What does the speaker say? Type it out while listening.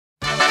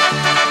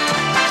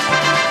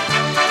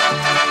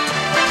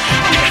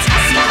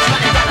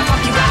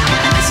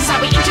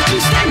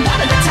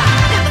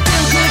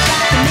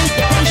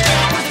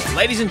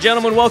Ladies and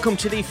gentlemen, welcome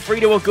to the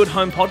Free to a Good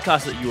Home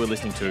podcast that you are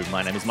listening to.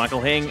 My name is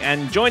Michael Hing,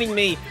 and joining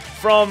me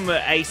from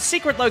a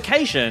secret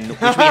location,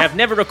 which we have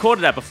never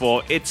recorded at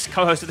before, it's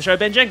co-host of the show,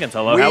 Ben Jenkins.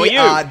 Hello, how are you? We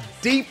are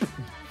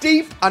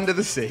deep under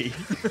the sea.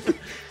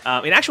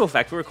 In actual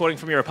fact, we're recording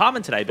from your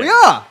apartment today, Ben. We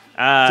are.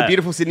 It's a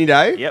beautiful Sydney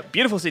day. Yep,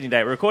 beautiful Sydney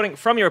day. We're recording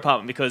from your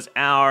apartment because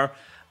our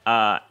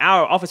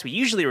office we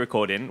usually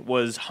record in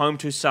was home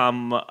to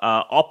some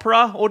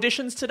opera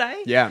auditions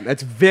today. Yeah,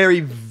 it's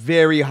very,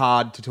 very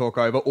hard to talk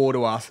over or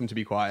to ask them to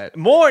be quiet.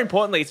 More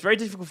importantly, it's very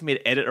difficult for me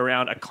to edit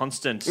around a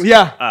constant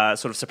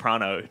sort of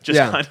soprano,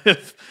 kind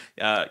of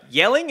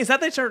yelling. Is that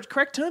the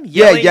correct term?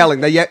 Yelling? Yeah,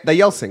 yelling. They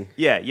yell sing.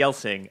 Yeah, yell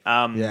sing.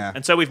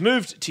 And so we've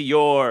moved to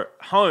your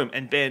home,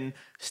 and Ben,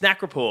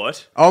 Snack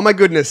Report. Oh my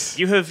goodness.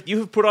 You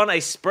have put on a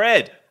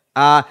spread.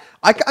 I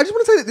just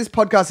want to say that this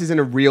podcast is in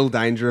a real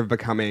danger of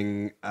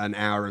becoming an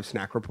hour of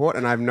Snack Report,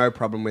 and I have no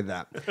problem with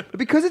that. But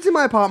because it's in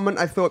my apartment,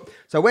 I thought...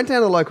 So I went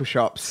down to the local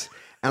shops,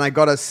 and I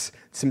got us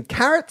some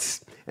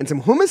carrots and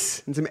some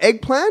hummus and some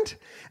eggplant.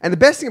 And the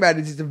best thing about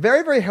it is it's a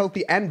very, very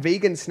healthy and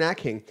vegan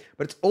snacking,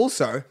 but it's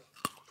also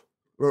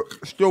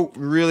still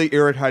really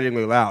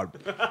irritatingly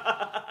loud.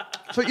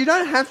 So you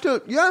don't have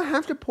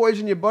to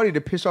poison your body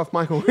to piss off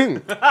Michael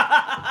Hing.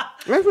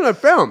 That's what I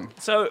found.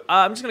 So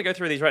I'm just going to go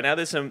through these right now.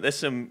 There's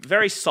some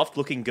very soft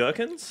looking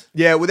gherkins.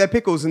 Yeah, well, they're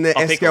pickles, and they're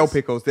pickles. Escal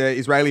pickles. They're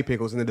Israeli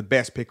pickles, and they're the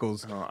best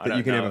pickles that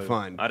you can ever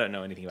find. I don't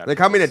know anything about They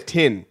come in a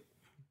tin.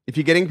 If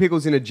you're getting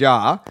pickles in a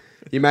jar,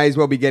 you may as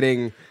well be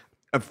getting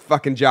a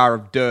fucking jar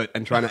of dirt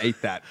and trying to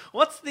eat that.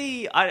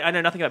 I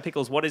know nothing about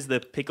pickles. What is the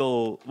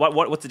pickle?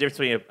 What's the difference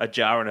between a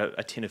jar and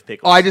a tin of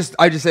pickles? Oh, I just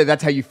said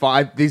that's how you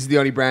find. This is the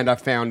only brand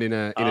I've found in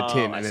a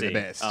tin, and they're the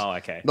best. Oh,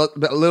 okay. But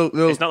a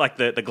little. It's not like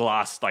the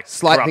glass like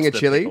slight thing of the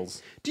chili.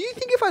 Pickles. Do you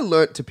think if I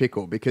learnt to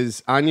pickle,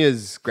 because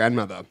Anya's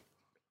grandmother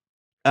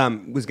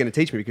was going to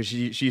teach me because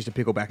she used to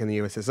pickle back in the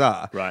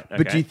USSR. Right. Okay.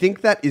 But do you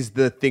think that is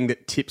the thing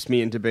that tips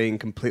me into being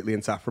completely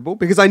insufferable?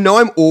 Because I know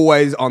I'm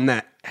always on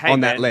that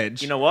that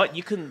ledge. You know what?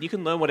 You can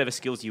learn whatever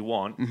skills you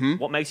want. Mm-hmm.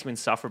 What makes you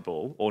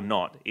insufferable or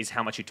not is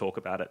how much you talk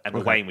about it and the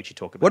way in which you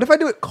talk about What it. if I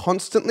do it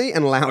constantly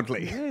and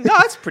loudly? No,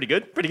 that's pretty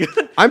good. Pretty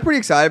good. I'm pretty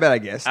excited about, I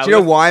guess. Do you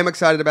know why I'm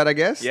excited about, I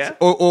guess? Yeah.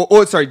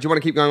 Or sorry, do you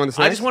want to keep going on the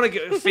snacks? I just want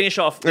to finish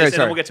off this,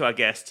 and then we'll get to our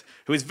guest,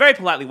 who is very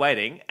politely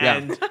waiting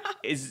and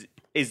is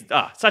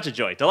such a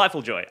joy,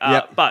 delightful joy.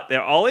 Yep. But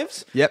there are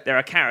olives. Yep. There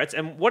are carrots,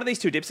 and what are these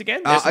two dips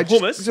again? There's some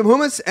hummus. Some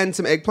hummus and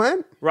some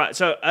eggplant. Right.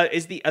 So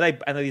these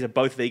are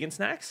both vegan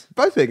snacks?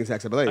 Both vegan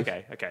snacks, I believe.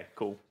 Okay,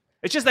 cool.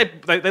 It's just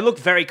they look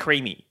very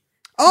creamy.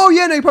 Oh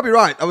yeah, no, you're probably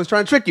right. I was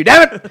trying to trick you.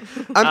 Damn it!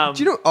 Do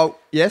you know? Oh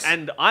yes.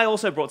 And I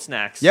also brought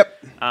snacks.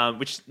 Yep.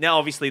 Which now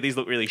obviously these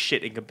look really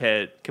shit in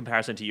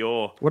comparison to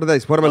your. What are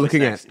these? What am I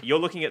looking snacks. at? You're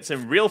looking at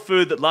some Real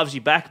Food That Loves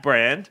You Back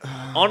brand,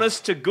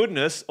 honest to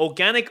goodness,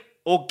 organic,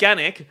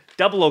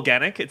 double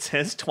organic. It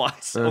says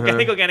twice.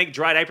 Organic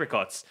dried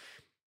apricots.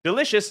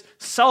 Delicious,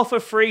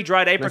 sulfur-free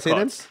dried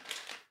apricots.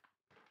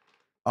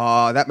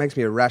 Oh, that makes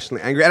me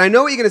irrationally angry. And I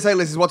know what you're going to say,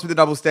 Liz, is what's with the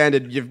double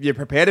standard? You've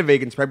prepared a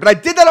vegan spread, but I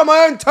did that on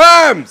my own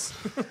terms.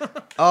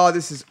 Oh,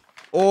 this is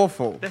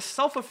awful. They're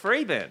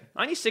sulfur-free, Ben.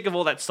 Aren't you sick of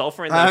all that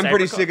sulfur in those I'm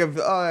pretty apricots? sick of...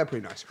 Oh, they're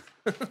pretty nice.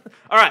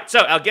 All right,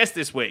 so our guest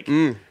this week,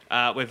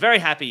 we're very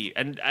happy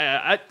and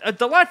a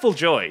delightful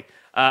joy.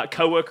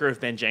 Co-worker of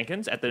Ben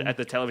Jenkins at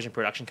the television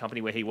production company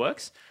where he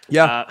works.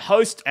 Yeah.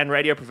 Host and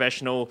radio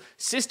professional,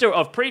 sister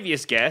of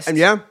previous guests. And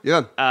yeah.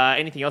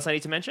 Anything else I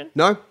need to mention?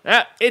 No.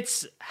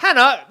 It's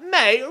Hannah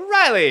May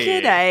Riley.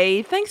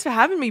 G'day. Thanks for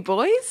having me,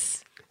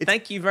 boys.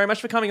 Thank you very much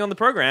for coming on the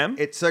program.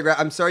 It's so great.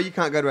 I'm sorry you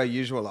can't go to our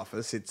usual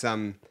office.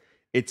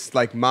 It's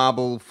like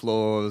marble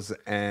floors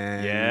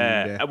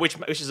and...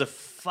 which is a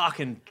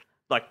fucking...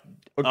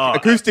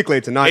 acoustically,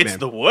 it's a nightmare. It's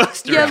the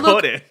worst to Yeah, record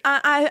look, it.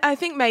 I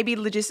think maybe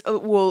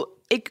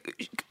it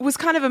was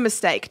kind of a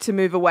mistake to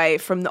move away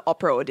from the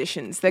opera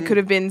auditions. There could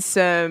have been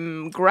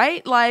some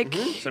great,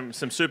 some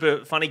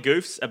super funny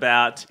goofs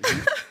about.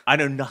 I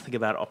know nothing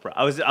about opera.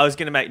 I was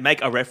going to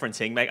make a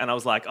referencing, and I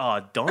was like,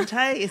 oh,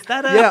 Dante, is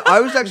that a? Yeah,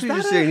 I was actually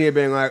just sitting here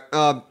being like,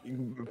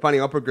 funny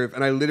opera goof,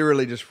 and I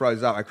literally just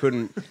froze up. I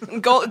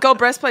couldn't. gold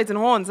breastplates and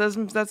horns.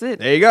 That's it.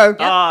 There you go.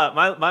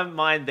 My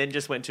mind then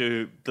just went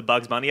to the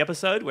Bugs Bunny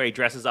episode where he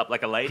dresses up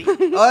like a lady.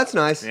 Oh, that's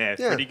nice. Yeah,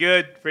 it's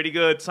pretty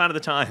good. Sign of the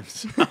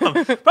times.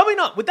 Probably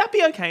not. Would that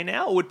be okay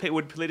now, or would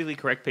politically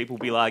correct people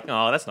be like,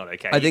 oh, that's not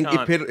okay? I think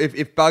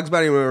if Bugs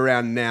Bunny were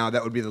around now,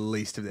 that would be the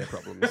least of their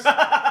problems.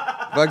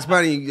 Bugs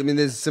Bunny, I mean,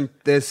 there's some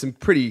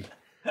pretty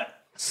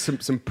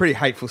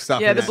hateful stuff.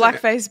 Yeah, in the that.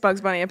 blackface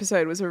Bugs Bunny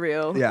episode was a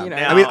real. Yeah,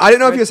 Now, I mean, I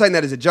don't know if you're saying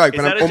that as a joke,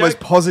 but that I'm a almost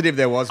joke? positive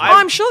there was.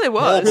 I'm sure there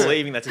was. All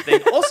believing that's a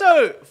thing.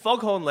 Also,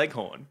 Foghorn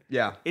Leghorn.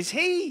 Yeah. Is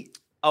he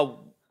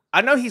I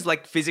know he's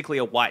like physically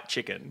a white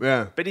chicken.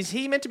 Yeah. But is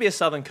he meant to be a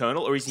Southern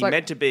colonel, or is he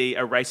meant to be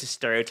a racist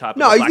stereotype?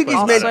 No, of I black think he's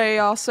person? meant-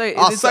 I'll say,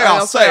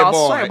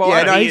 boy.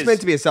 Yeah, no, He he's is-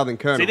 meant to be a Southern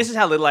colonel. See, this is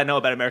how little I know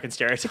about American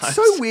stereotypes. It's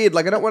so weird.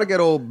 Like, I don't want to get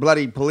all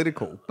bloody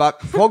political,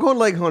 but Foghorn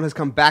Leghorn has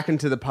come back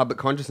into the public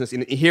consciousness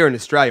here in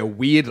Australia,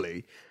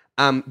 weirdly.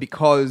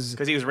 because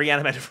Because he was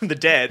reanimated from the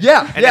dead.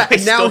 yeah, and yeah, Now, he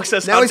and now stalks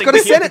us he's hunting got a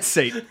the Senate humans.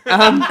 seat.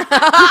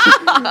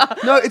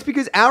 No, it's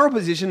because our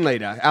opposition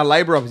leader, our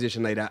Labor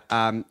opposition leader,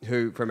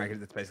 who for America,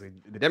 that's basically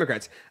the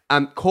Democrats,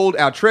 called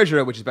our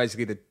treasurer, which is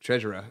basically the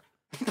treasurer.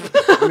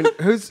 I mean,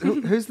 who's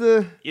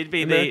the? You'd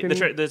be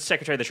American- the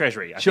Secretary of the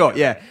Treasury. I Sure, think.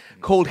 yeah.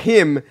 Called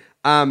him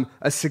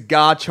a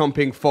cigar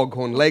chomping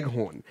foghorn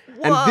leghorn.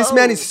 And this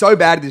man is so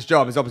bad at his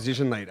job as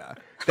opposition leader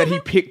that he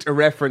picked a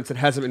reference that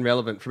hasn't been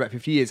relevant for about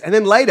 50 years. And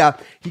then later,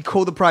 he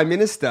called the Prime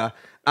Minister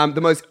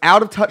the most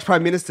out-of-touch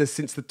Prime Minister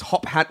since the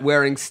top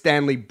hat-wearing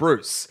Stanley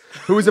Bruce,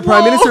 who was a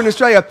Prime Minister in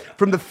Australia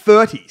from the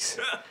 30s.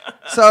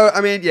 So,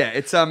 I mean, yeah,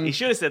 it's... He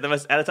should have said the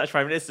most out-of-touch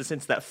Prime Minister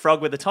since that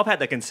frog with the top hat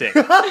that can sing.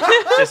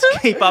 Just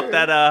keep up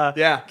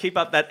that keep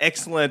up that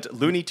excellent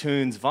Looney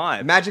Tunes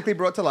vibe. magically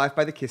brought to life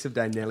by the kiss of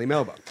Dame Nellie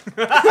Melba.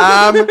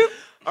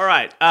 All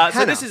right. So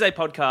Hannah. this is a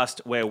podcast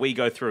where we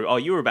go through. Oh,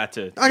 you were about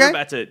to. Okay. You were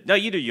about to. No,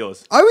 you do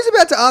yours. I was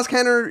about to ask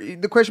Hannah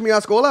the question we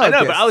ask all our I know,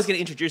 but guests. I was going to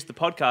introduce the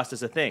podcast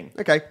as a thing.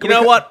 Okay, You can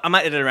know we- what? I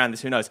might edit around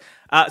this. Who knows?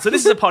 So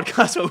this is a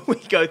podcast where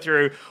we go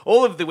through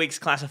all of the week's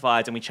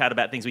classifieds and we chat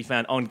about things we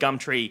found on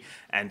Gumtree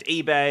and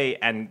eBay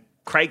and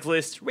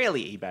Craigslist.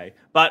 Rarely eBay,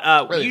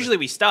 but usually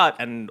we start,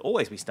 and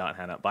always we start,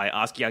 Hannah, by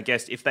asking our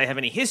guest if they have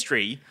any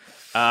history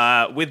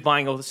with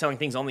buying or selling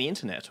things on the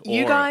internet or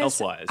You guys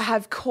elsewise.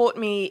 have caught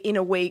me in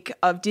a week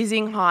of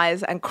dizzying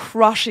highs and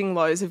crushing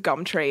lows of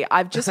Gumtree.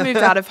 I've just moved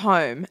out of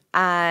home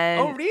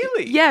and... Oh,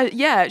 really?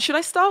 Yeah. Should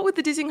I start with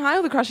the dizzying high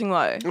or the crushing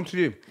low? Up to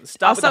you. I'll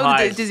Start start with with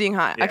the the highs. dizzying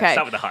high. Yeah, Okay.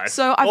 Start with the highs.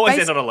 So I've always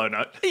bas- end on a low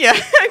note. Yeah,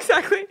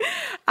 exactly.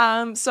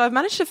 So I've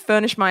managed to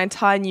furnish my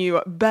entire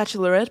new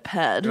bachelorette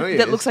pad Oh, that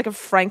yes. looks like a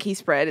Frankie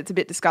spread. It's a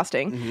bit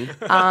disgusting.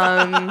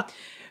 Mm-hmm.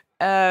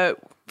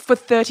 For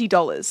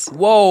 $30.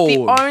 Whoa.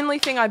 The only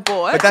thing I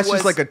bought But that's was...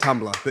 just like a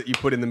tumbler that you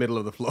put in the middle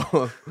of the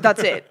floor.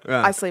 That's it.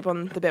 Yeah. I sleep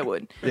on the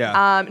bedwood.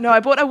 Yeah. No, I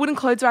bought a wooden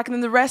clothes rack, and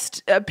then the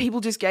rest people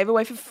just gave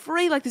away for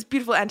free, like this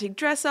beautiful antique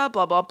dresser,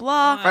 blah blah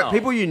blah. Right,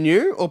 people you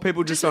knew or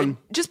people just on...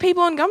 Just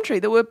people on Gumtree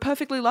that were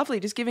perfectly lovely,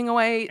 just giving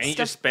away And you stuff,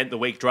 just spent the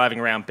week driving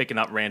around picking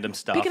up random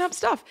stuff. picking up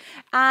stuff.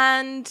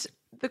 And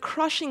the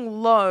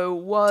crushing low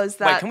was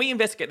that. Wait, can we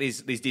investigate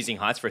these dizzying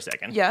heights for a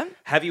second? Yeah.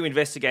 Have you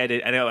investigated,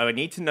 and I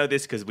need to know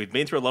this because we've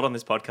been through a lot on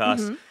this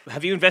podcast. Mm-hmm.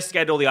 Have you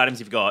investigated all the items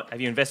you've got? Have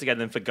you investigated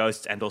them for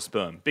ghosts and or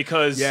sperm?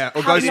 Because Yeah,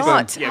 or have ghost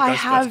not. sperm. Yeah, I ghost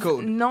sperm. have It's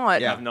cool.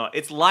 not. Yeah. have not.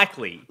 It's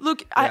likely.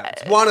 Look, Yeah,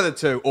 it's one of the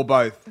two or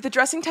both. the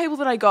dressing table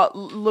that I got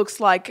looks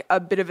like a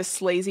bit of a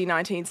sleazy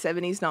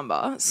 1970s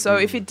number. So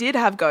if it did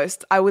have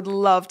ghosts, I would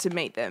love to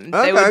meet them.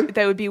 Okay.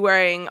 They would be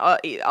wearing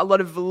a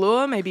lot of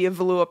velour, maybe a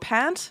velour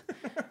pant.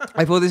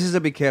 I thought this is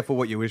a be careful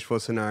what you wish for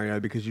scenario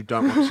because you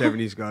don't want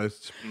 70s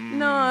ghosts.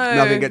 No,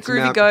 Nothing gets them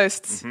Groovy out.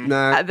 Ghosts.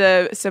 No.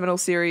 The seminal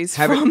series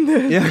Have it- from the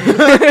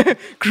Yeah.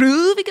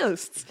 Groovy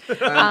Ghosts.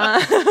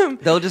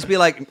 They'll just be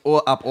like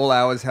up all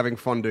hours having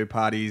fondue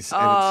parties.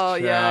 And Oh,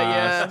 it's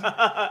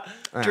yeah.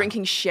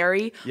 Drinking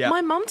sherry. Yeah.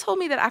 My mum told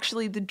me that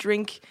actually the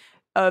drink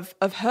of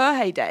her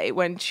heyday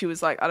when she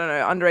was like, I don't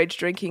know, underage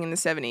drinking in the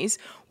 70s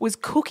was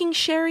cooking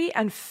sherry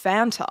and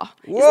Fanta.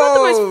 Isn't that the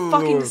Whoa. most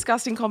fucking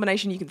disgusting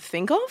combination you can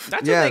think of?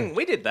 That's Yeah. the thing.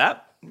 We did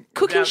that.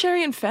 Cooking Down-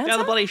 sherry and Fanta? Down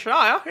the bloody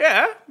Shire.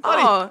 Yeah.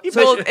 Bloody, Oh, you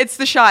well, bet- it's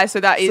the Shy, so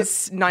that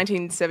is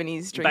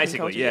 1970s drinking Basically,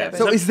 culture. yeah. but-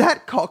 So is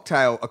that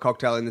cocktail a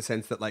cocktail in the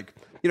sense that, like,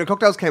 you know,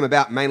 cocktails came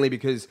about mainly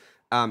because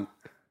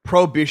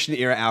Prohibition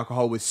era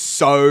alcohol was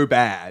so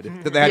bad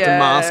that they had to Yeah.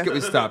 mask it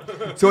with stuff.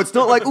 So it's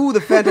not like, ooh, the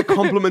Fanta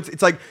compliments.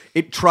 It's like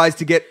it tries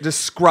to just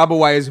scrub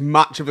away as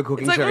much of the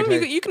cooking it's like, sherry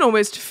taste. you can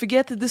almost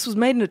forget that this was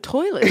made in a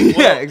toilet.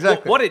 Yeah,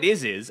 exactly. What it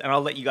is, and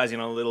I'll let you guys in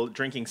on a little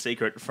drinking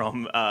secret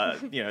from the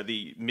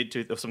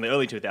from the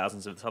early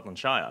 2000s of the Sutherland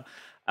Shire.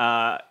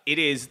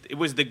 It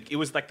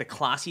was like the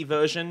classy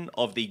version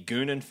of the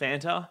Goon and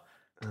Fanta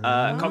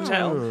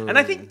cocktail, and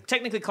I think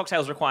technically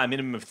cocktails require a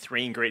minimum of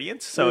 3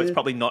 ingredients, so it's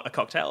probably not a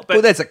cocktail. But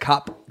Well, there's a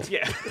cup.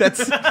 yeah,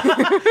 That's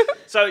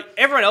so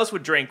everyone else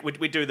would drink.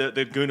 We do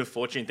the Goon of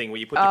Fortune thing where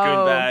you put the Goon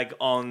Oh. bag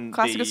on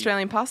Classic the,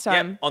 Australian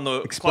pastime. Yep, on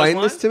the explain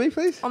this clothesline. to me,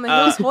 please. On the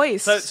Hills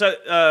Hoist.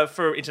 So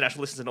for international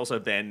listeners and also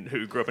Ben,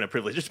 who grew up in a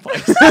privileged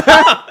place,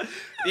 what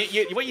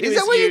you do Is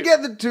that where you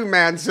get the 2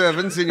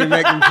 manservants and you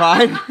make them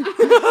fine?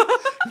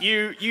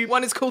 you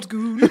One is called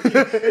Goon.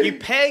 you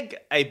peg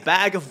a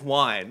bag of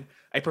wine,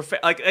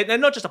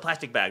 and not just a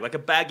plastic bag, like a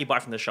bag you buy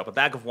from the shop, a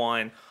bag of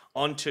wine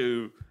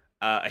onto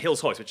a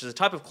Hills Hoist, which is a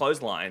type of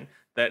clothesline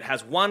that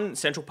has 1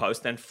 central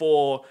post and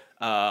 4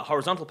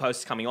 horizontal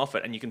posts coming off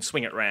it, and you can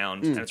swing it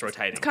around and it's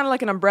rotating. Kind of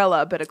like an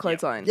umbrella, but a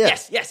clothesline. Yeah.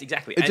 Yes,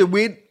 exactly. It's a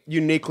weird,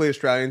 uniquely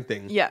Australian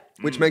thing. Yeah.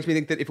 Which makes me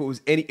think that if it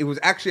was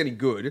actually any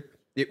good,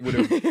 it would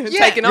have. Taken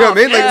You know off. what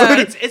I mean?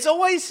 Like, Yeah. It's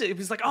always, it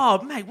was like, oh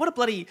mate, what a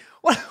bloody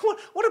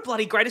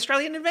great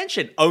Australian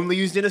invention, only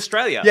used in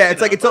Australia. Yeah, You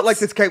it's like know, it's not like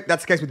that's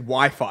the case with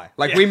Wi-Fi.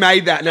 Like Yeah. we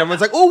made that, and everyone's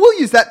like, "Oh, we'll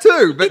use that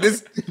too." But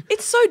this,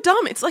 It's so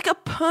dumb. It's like a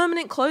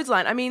permanent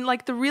clothesline. I mean,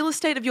 like the real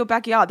estate of your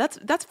backyard.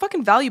 That's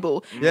fucking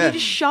valuable. Yeah. You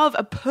just shove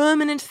a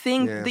permanent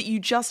thing Yeah. that you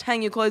just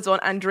hang your clothes on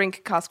and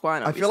drink cask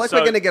wine. I feel like So-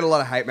 we're going to get a lot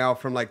of hate mail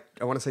from, like,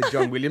 I want to say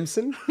John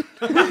Williamson.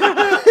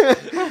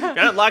 If you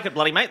don't like it,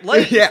 bloody mate,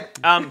 leave. Yeah.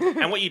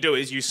 And what you do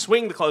is you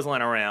swing the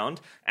clothesline around,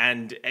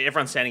 and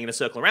everyone's standing in a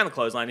circle around the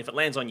clothesline. If it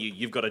lands on you,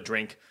 you've got to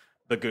drink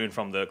the goon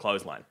from the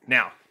clothesline.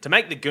 Now, to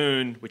make the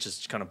goon, which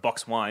is kind of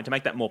box wine, to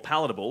make that more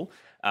palatable,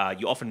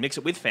 you often mix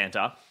it with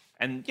Fanta.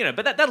 And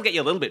but that'll get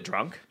you a little bit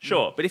drunk,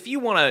 sure. But if you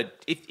want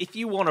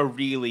to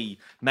really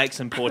make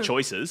some poor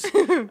choices,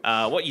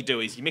 what you do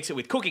is you mix it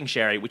with cooking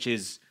sherry, which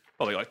is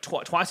probably like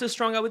twice as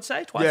strong, I would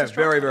say. Twice Yeah, as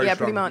strong. very, very Yeah,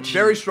 strong. pretty much.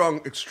 Very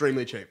strong,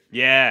 extremely cheap.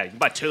 Yeah, you can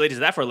buy 2 liters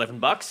of that for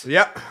 $11.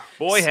 Yep.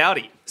 Boy,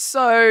 howdy.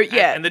 So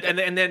yeah.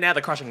 And they're now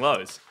the crushing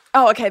lows.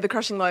 Oh, okay, the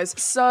crushing lows.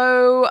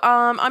 So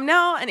I'm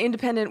now an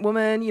independent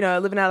woman,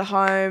 living out of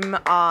home,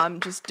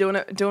 just doing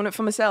it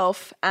for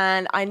myself,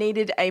 and I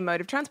needed a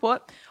mode of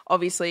transport.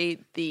 Obviously,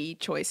 the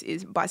choice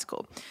is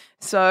bicycle.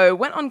 So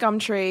went on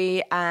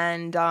Gumtree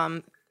and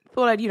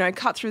thought I'd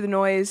cut through the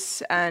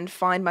noise and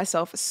find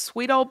myself a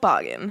sweet old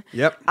bargain.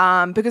 Yep.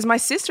 Because my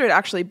sister had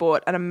actually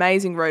bought an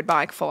amazing road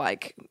bike for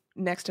like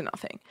next to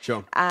nothing.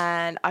 Sure.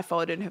 And I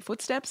followed in her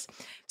footsteps.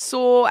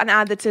 Saw an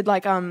ad that said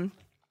like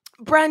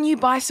brand new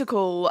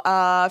bicycle,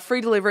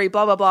 free delivery,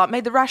 blah, blah, blah.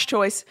 Made the rash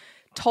choice.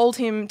 Told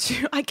him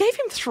to... I gave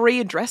him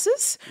 3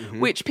 addresses,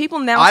 which people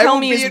now I tell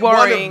will me be is at one of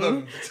worrying.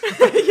 them.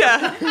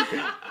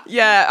 Yeah.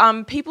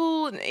 Yeah.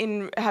 People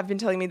have been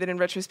telling me that in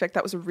retrospect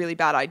that was a really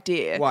bad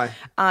idea. Why?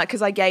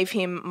 Because I gave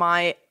him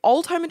my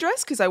old home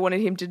address because I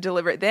wanted him to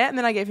deliver it there. And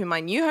then I gave him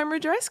my new home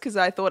address because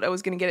I thought I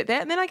was going to get it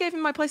there. And then I gave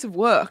him my place of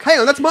work. Hang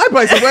on, that's my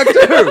place of work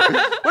too.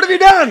 What have you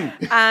done?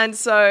 And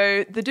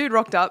so the dude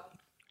rocked up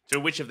To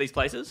which of these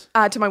places?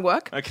 to my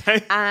work.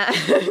 Okay.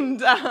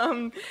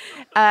 And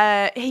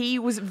he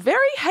was very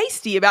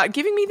hasty about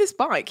giving me this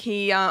bike.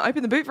 He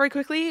opened the boot very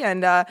quickly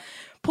and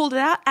pulled it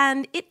out,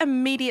 and it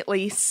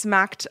immediately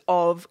smacked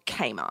of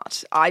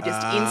Kmart. I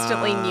just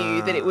instantly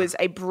knew that it was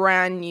a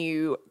brand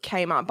new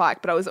Kmart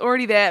bike, but I was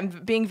already there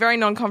and being very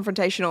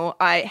non-confrontational.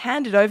 I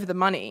handed over the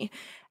money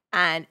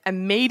and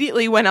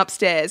immediately went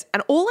upstairs,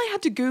 and all I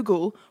had to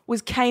Google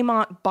was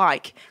Kmart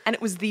bike, and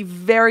it was the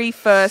very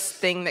first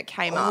thing that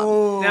came up.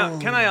 Now,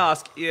 can I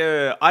ask,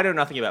 I know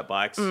nothing about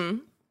bikes,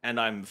 and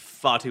I'm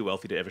far too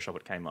wealthy to ever shop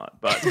at Kmart,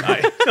 but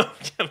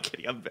I'm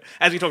kidding.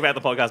 As we talked about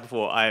in the podcast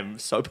before, I am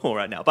so poor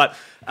right now. But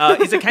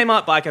is a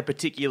Kmart bike a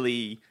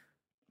particularly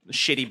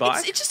shitty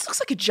bike? It just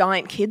looks like a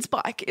giant kid's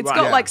bike. It's Right.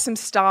 got Yeah. like some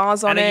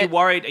stars on And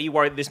are it. you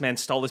worried this man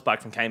stole this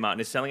bike from Kmart and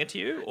is selling it to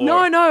you? Or No.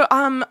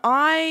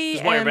 I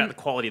just worried am, about the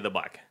quality of the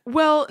bike.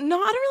 well, no,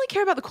 I don't really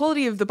care about the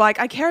quality of the bike.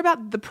 I care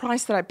about the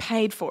price that I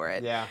paid for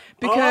it. Yeah.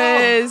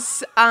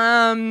 Because,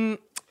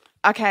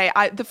 okay,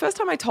 the first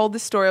time I told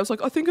this story, I was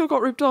like, I think I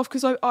got ripped off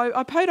because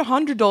I paid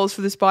 $100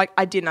 for this bike.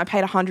 I didn't. I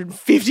paid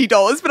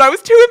 $150, but I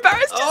was too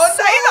embarrassed to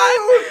say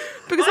that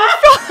because I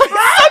felt like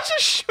such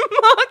a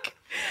schmuck.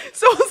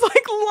 So I was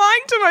like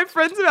lying to my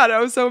friends about it. I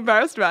was so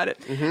embarrassed about it.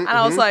 And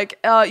I was like,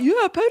 yeah,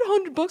 I paid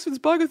 $100 for this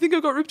bike. I think I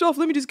got ripped off.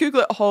 Let me just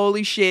Google it.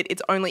 Holy shit,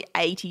 it's only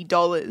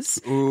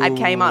 $80 at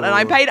Kmart. And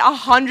I paid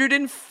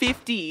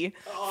 $150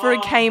 for a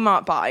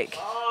Kmart bike.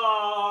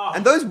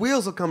 And those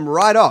wheels will come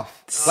right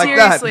off. Like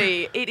that.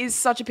 Seriously, it is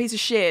such a piece of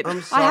shit.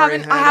 I'm sorry, I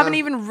Hannah. haven't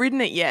even ridden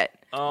it yet.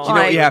 Do you know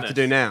what you have to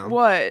do now?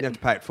 What? You have to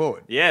pay it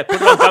forward. Yeah, put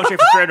it on Gumtree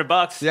for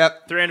 $300.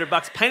 Yep.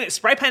 $300. Paint it,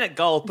 spray paint it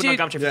gold. Put Dude,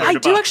 it on Gumtree for $300. I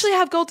do actually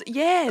have gold.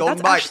 Yeah, Golden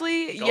that's bike.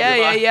 actually Golden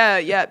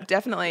yeah, bike.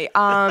 definitely.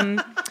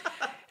 And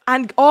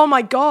oh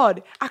my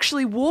god,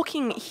 actually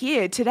walking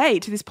here today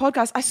to this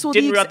podcast, I saw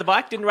Didn't ride the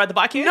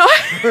bike here? No.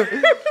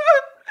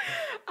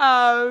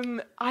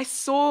 I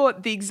saw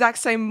the exact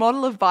same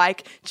model of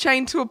bike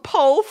chained to a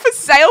pole for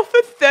sale for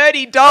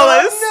 $30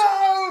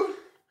 Oh,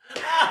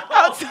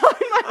 outside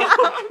my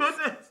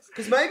house.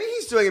 Because maybe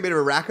he's doing a bit of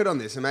a racket on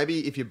this, and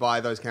maybe if you buy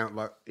those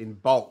in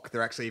bulk,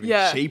 they're actually even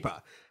Yeah.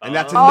 cheaper. And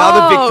that's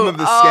another victim of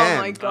the scam.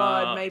 Oh my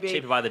god, maybe.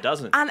 Cheaper by the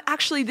dozen. And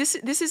actually, this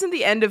isn't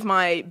the end of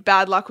my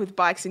bad luck with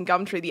bikes in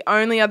Gumtree. The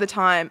only other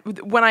time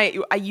when I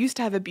used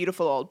to have a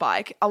beautiful old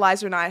bike,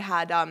 Eliza and I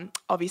had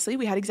obviously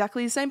we had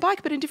exactly the same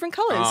bike but in different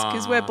colours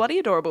because we're bloody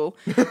adorable.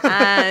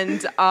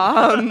 And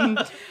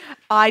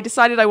I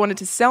decided I wanted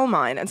to sell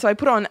mine, and so I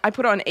put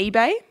it on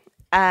eBay.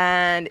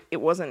 And there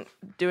wasn't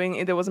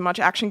much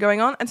action going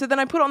on. And so then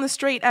I put it on the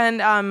street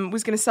and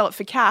was going to sell it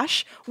for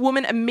cash.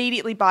 Woman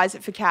immediately buys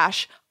it for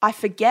cash. I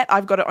forget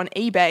I've got it on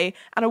eBay,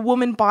 and a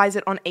woman buys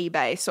it on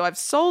eBay. So I've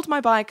sold my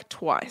bike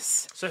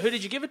twice. So who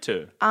did you give it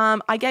to?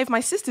 I gave my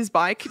sister's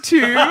bike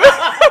to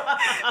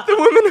the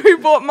woman who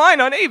bought mine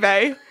on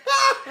eBay.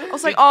 I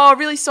was like, oh,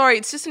 really sorry.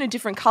 It's just in a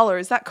different color.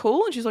 Is that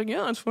cool? And she's like,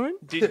 yeah, that's fine.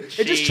 Did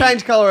It just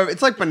changed color.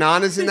 It's like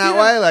bananas in that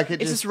way. Like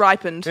It's just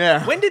ripened.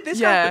 yeah. When did this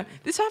Yeah. happen?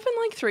 This happened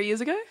like 3 years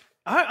ago.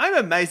 I'm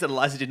amazed that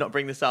Eliza did not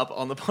bring this up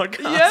on the podcast.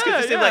 'cause Yeah,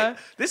 it seems yeah. like,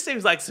 this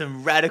seems like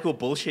some radical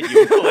bullshit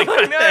you were pulling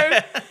right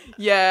there.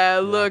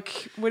 Yeah, look,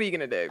 what are you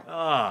going to do?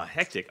 Oh,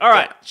 hectic. All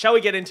right, shall we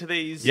get into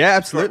these? Yeah,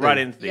 absolutely. Right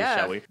into these, Yeah.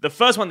 shall we? The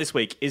first one this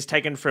week is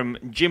taken from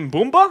Jim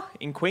Boomba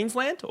in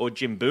Queensland, or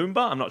Jim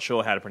Boomba. I'm not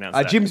sure how to pronounce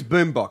that. Jim's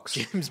Boombox.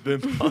 Jim's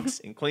Boombox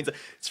in Queensland.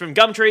 It's from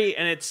Gumtree,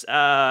 and it's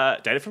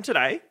dated from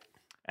today,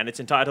 and it's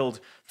entitled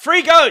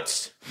 "Free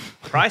Goats,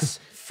 Price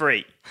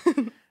Free."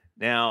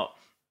 Now,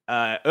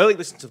 early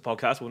listeners to the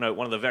podcast will know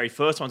one of the very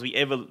first ones we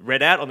ever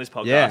read out on this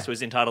podcast Yeah.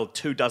 was entitled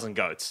 2 Dozen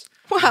Goats.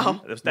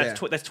 Wow.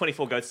 That's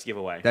 24 goats to give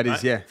away. That is,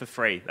 right? yeah. For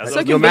free. That's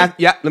So Your convi- math,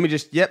 yeah, let me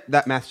just,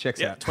 that math checks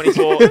yeah, out.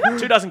 24,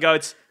 2 dozen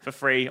goats for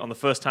free on the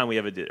first time we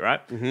ever did it,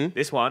 right? Mm-hmm.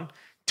 This one,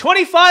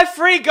 25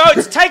 free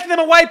goats, take them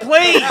away,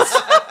 please.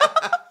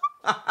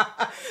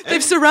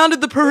 They've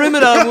surrounded the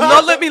perimeter and will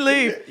not let me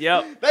leave.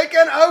 Yep. They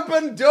can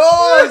open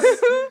doors!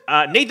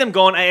 Need them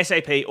gone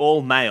ASAP,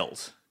 all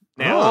males.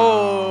 Now,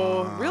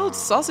 Oh, real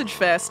sausage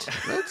fest.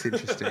 That's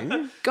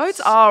interesting. Goats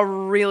are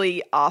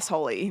really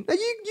assholey. Now,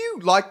 you,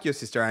 like your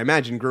sister, I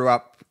imagine, grew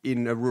up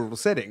in a rural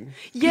setting.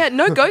 Yeah,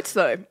 no goats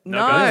though.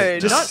 No,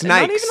 goats? Just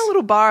not snakes. even a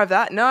little bar of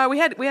that. No, we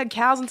had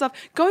cows and stuff.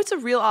 Goats are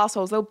real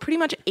assholes. They'll pretty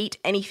much eat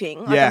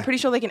anything. Like, Yeah. I'm pretty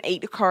sure they can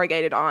eat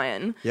corrugated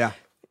iron. Yeah.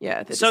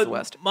 Yeah, they're so just the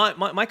worst.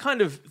 my kind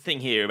of thing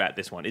here about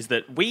this one is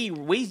that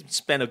we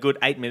spent a good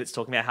 8 minutes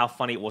talking about how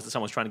funny it was that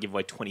someone's trying to give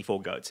away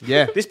 24 goats.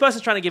 Yeah. This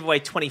person's trying to give away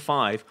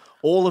 25,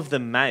 all of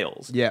them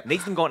males. Yeah.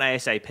 Needs them gone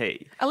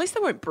ASAP. At least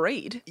they won't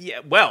breed. Yeah,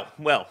 well,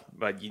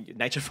 but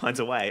nature finds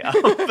a way.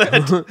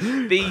 But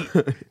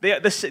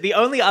the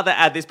only other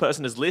ad this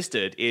person has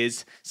listed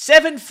is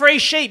 7 free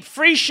sheep.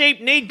 Free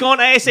sheep need gone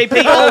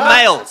ASAP. All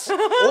males.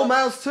 All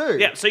males too.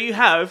 Yeah, so you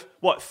have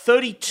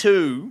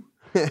 32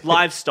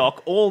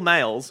 livestock, all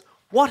males.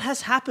 What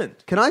has happened?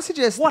 Can I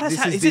suggest What has this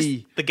happened? is Is the...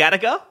 this the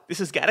Gattaca? This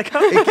is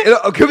Gattaca?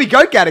 It could be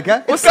Goat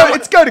Gattaca.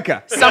 It's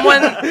Goatica.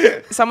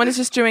 Someone is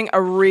just doing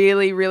a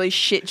really, really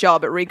shit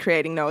job at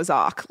recreating Noah's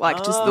Ark.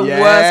 Like, just the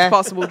Yeah. worst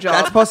possible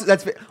job.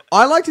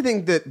 I like to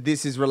think that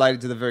this is related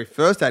to the very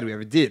first ad we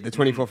ever did, the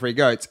 24 free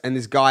goats, and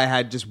this guy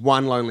had just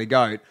one lonely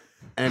goat,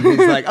 and he's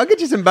like, I'll get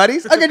you some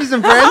buddies, I'll get you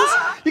some friends,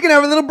 you can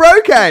have a little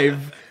bro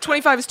cave.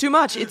 25 is too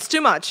much. It's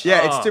too much.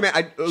 Yeah, it's too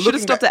many. Should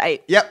have stopped at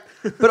 8. Yep.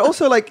 But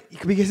also, like,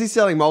 because he's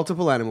selling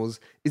multiple animals,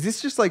 is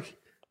this just like,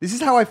 this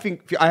is how I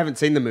think, I haven't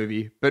seen the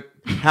movie, but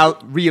how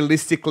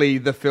realistically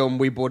the film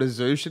We Bought a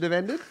Zoo should have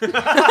ended?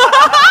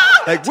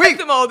 Like,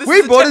 them all. This we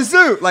is a bought a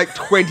zoo. Like,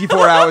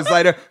 24 hours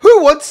later,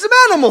 who wants some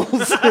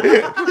animals?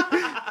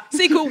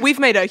 Sequel, we've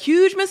made a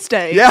huge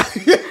mistake. Yeah.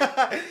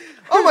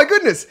 Oh my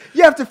goodness.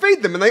 You have to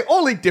feed them and they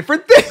all eat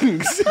different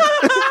things.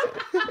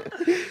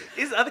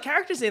 Are the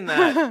characters in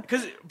that?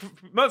 Because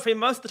for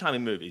most of the time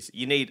in movies,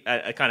 you need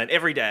a kind of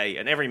every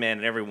man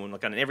and every woman,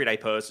 like an everyday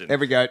person.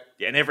 Every goat.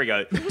 Yeah, and every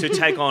goat to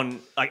take on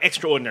like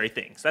extraordinary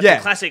things. That's Yeah.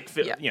 the classic,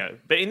 Yeah.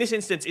 But in this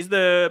instance, is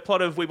the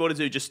plot of We Bought a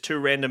Zoo just 2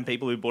 random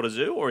people who bought a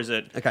zoo, or is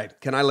it? Okay,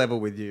 can I level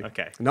with you?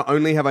 Okay. Not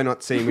only have I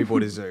not seen We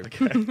Bought a Zoo,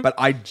 but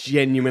I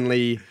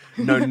genuinely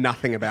know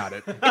nothing about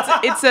it.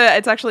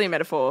 It's actually a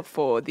metaphor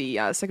for the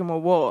Second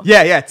World War.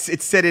 Yeah,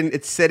 it's set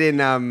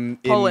in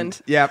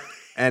Poland. Yep.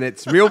 And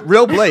it's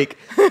real bleak.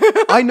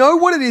 I know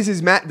what it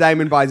is Matt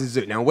Damon buys a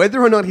zoo. Now,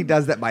 whether or not he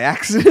does that by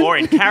accident, Or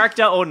in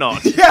character or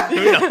not. Yeah.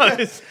 Who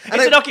knows?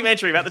 It's a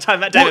documentary about the time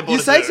Matt Damon bought you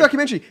a say zoo. it's a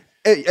documentary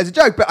as a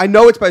joke, but I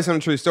know it's based on a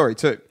true story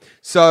too.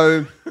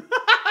 So,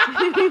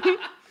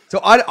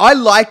 I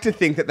like to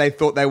think that they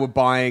thought they were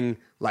buying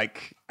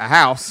like a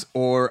house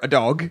or a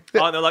dog.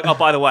 Oh, and they're like, oh,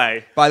 by the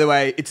way. By the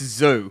way, it's a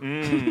zoo.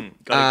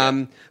 Got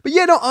it. But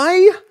yeah, no,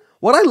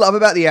 what I love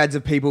about the ads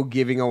of people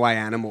giving away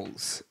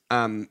animals,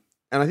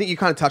 and I think you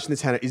kind of touched on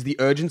this, Hannah, is the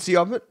urgency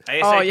of it.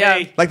 ASAP. Oh,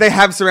 yeah. Like they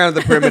have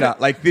surrounded the perimeter.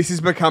 Like this is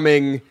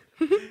becoming.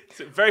 It's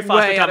very fast Way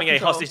out of becoming a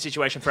control. hostage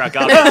situation for our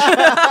garbage.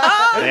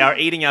 They are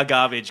eating our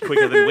garbage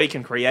quicker than we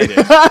can create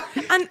it.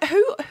 And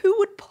who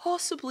would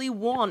possibly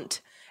want?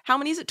 How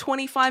many is it?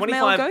 25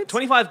 male goats?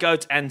 25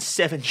 goats and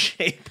 7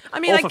 sheep. I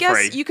mean, all I for guess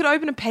free. you could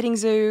open a petting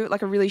zoo,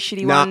 like a really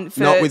shitty Nah, one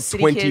for not with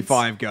city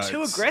 25 kids. goats.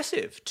 Too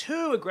aggressive.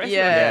 Too aggressive.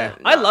 Yeah.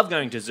 I love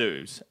going to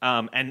zoos.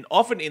 And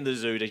often in the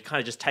zoo, to kind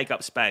of just take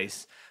up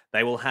space,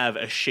 they will have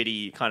a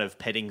shitty kind of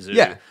petting zoo,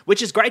 Yeah.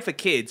 which is great for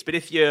kids. But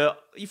if you're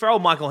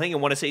old Michael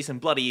Hingham want to see some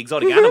bloody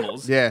exotic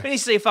animals, Yeah. you need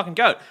to see a fucking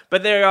goat.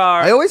 But there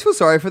are... I always feel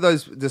sorry for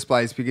those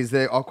displays because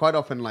they're quite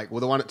often like, well,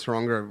 the one at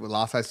Taronga,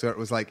 last I saw it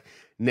was like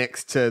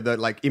next to the,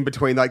 like in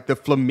between like the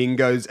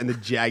flamingos and the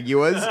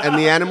jaguars. And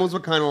the animals were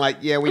kind of like,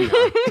 yeah, we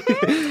know.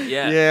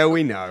 Yeah,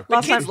 we know.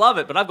 The kids love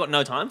it, but I've got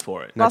no time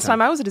for it. Last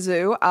time I was at a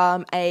zoo,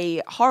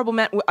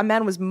 a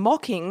man was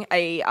mocking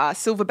a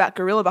silverback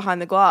gorilla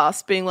behind the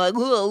glass, being like,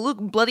 "Oh, look,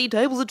 bloody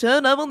tables are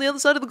turned over on the other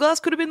side of the glass.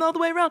 Could have been the other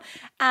way around."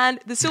 And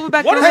the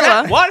silverback What is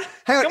gorilla. that? What?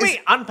 Hang on, Can we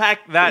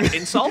unpack that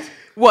insult?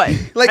 What?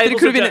 Like, it Tables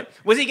could have are been. turned-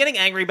 Was he getting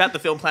angry about the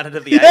film Planet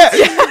of the Apes?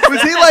 Yeah.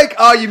 Was he like,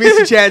 oh, you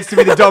missed a chance to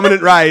be the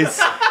dominant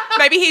race?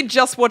 Maybe he'd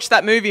just watched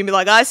that movie and be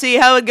like, "I see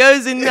how it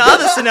goes in the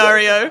other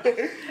scenario."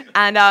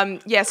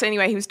 And so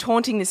anyway, he was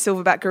taunting this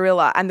silverback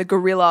gorilla, and the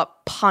gorilla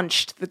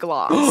punched the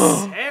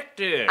glass,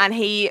 Hectic. and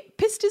he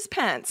pissed his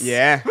pants.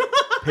 Yeah.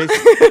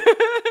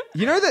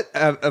 You know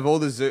that of all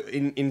the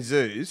in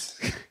zoos,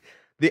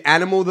 the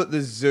animal that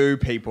the zoo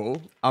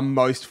people are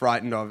most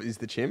frightened of is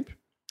the chimp.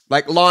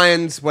 Like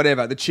lions,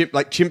 whatever.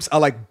 Chimps are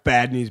like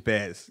bad news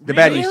bears. The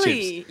bad news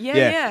Really? chimps.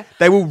 Yeah.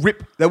 They will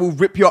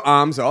rip your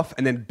arms off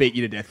and then beat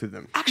you to death with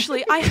them.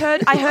 Actually, I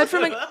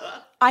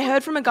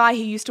heard from a guy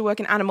who used to work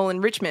in animal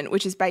enrichment,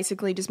 which is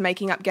basically just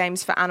making up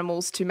games for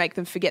animals to make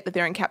them forget that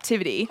they're in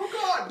captivity. Oh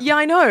God. Yeah,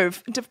 I know.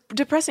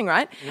 Depressing,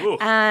 right? Ooh.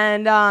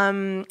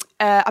 And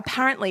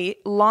apparently,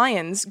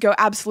 lions go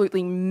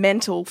absolutely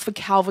mental for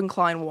Calvin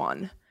Klein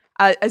 1.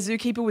 A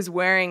zookeeper was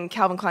wearing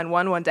Calvin Klein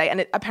 1 one day,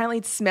 and apparently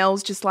it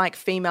smells just like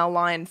female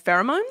lion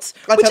pheromones.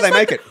 That's how they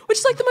make it. Which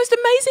is like the most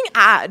amazing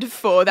ad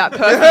for that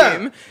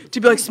perfume.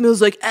 To be like,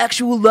 smells like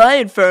actual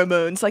lion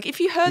pheromones. Like, if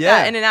you heard Yeah.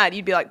 that in an ad,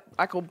 you'd be like,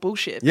 I call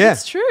bullshit. Yeah.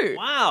 It's true.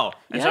 Wow.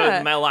 And Yeah.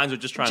 so male lions would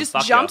just try and Just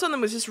fuck jumped you. on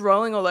them, was just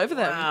rolling all over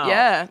them. Wow.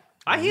 Yeah.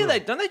 I hear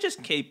don't they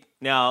just keep...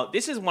 Now,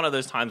 this is one of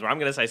those times where I'm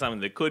going to say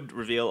something that could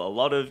reveal a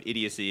lot of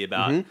idiocy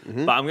about,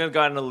 but I'm going to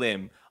go out on a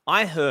limb.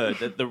 I heard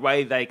that the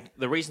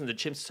reason the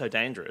chimps are so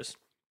dangerous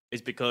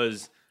is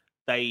because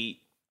they,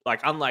 like,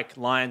 unlike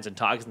lions and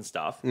tigers and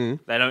stuff, they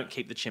don't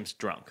keep the chimps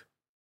drunk.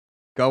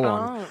 Go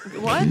on. Oh,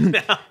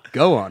 what?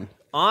 Go on.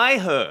 I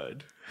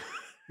heard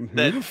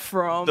that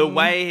From the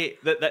way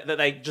that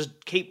they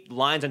just keep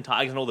lions and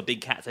tigers and all the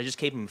big cats, they just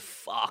keep them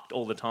fucked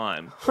all the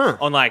time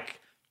on like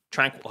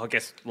lion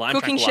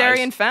cooking tranquilized.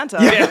 sherry and Fanta.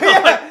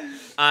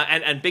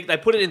 And big. They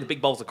put it in the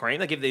big bowls of cream.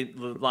 They give the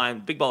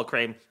lion big bowl of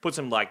cream. Put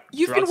some like.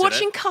 You've been drugs in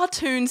watching it.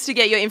 cartoons to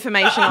get your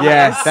information on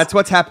Yeah, this. that's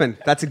what's happened.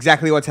 That's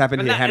exactly what's happened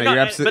But here, that- Hannah. no, You're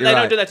absolutely But they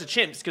right. don't do that to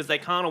chimps because they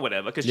can't or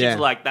whatever. Because Yeah. chimps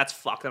are like, that's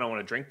fucked. I don't want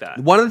to drink that.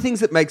 One of the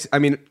things that makes,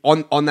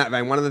 on that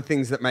vein, one of the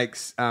things that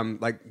makes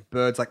like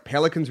birds like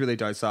pelicans really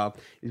docile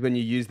is when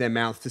you use their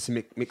mouths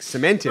to mix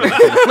cement in, like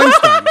the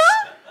Flintstones.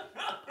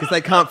 Because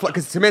they can't,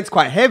 because cement's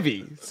quite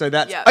heavy. So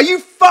that's. Yeah. Are you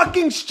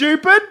fucking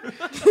stupid?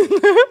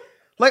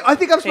 Like I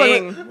think I've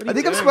King, spoken. what are I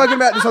think you I've spoken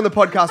about this on the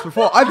podcast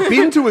before. I've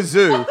been to a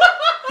zoo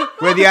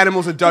where the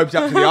animals are doped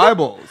up to the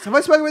eyeballs. Have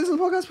I spoken about this on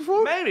the podcast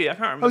before? Maybe I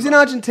can't remember. I was in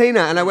Argentina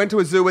and I went to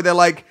a zoo where they're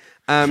like,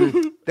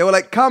 they were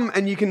like, come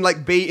and you can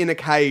like be in a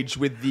cage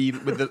with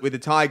the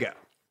tiger.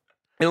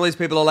 And all these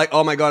people are like,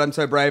 oh my God, I'm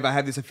so brave. I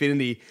have this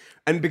affinity.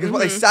 And because what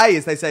they say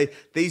is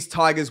these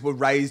tigers were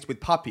raised with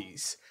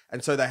puppies.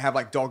 And so they have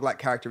like dog-like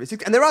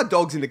characteristics. And there are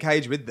dogs in the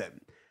cage with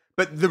them.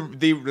 But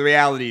the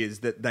reality is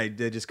that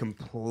they're just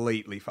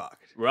completely fucked.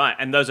 Right,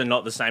 and those are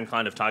not the same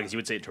kind of tigers you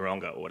would see at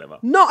Taronga or whatever.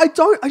 No, I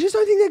don't. I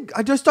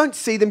just don't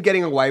see them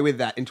getting away with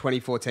that in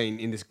 2014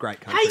 in this great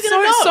country. How you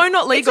gonna know? So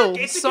not legal.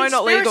 It's a So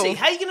not conspiracy. legal.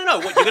 How are you gonna know?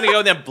 What, you're gonna go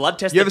in there and blood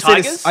test You the ever seen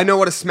tigers? I know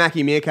what a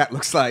smacky meerkat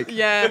looks like.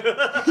 Yeah.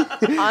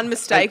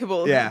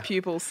 Unmistakable Yeah.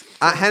 pupils.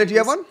 Hannah, do you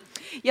have one?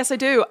 Yes, I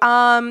do.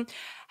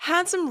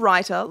 Handsome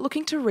writer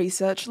looking to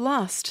research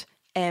lust.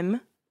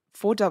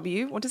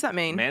 M4W. What does that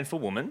mean? Man for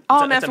woman. Oh,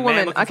 It's a- man it's a for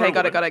woman. looking for Okay, a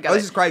got it, woman. got Oh, it.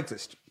 this is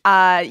Craigslist.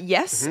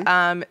 Yes.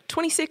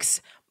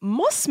 26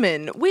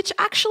 Mossman, which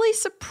actually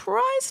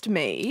surprised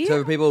me.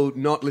 So for people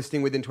not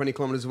listening within 20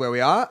 kilometres of where we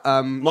are,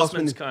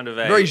 Mossman's kind of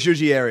a- very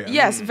zhuzhy area.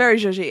 Yes, very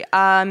zhuzhy.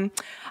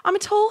 I'm a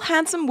tall,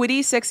 handsome,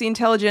 witty, sexy,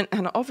 intelligent,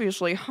 and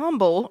obviously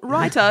humble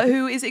writer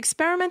who is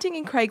experimenting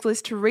in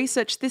Craigslist to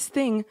research this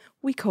thing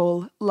we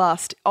call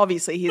lust.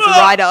 Obviously, he's a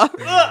writer.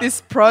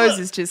 This prose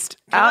is just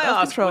out Can I of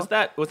ask, control.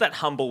 was that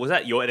humble? Was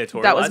that your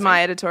editorializing? That was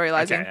my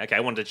editorializing. Okay, I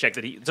wanted to check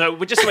that so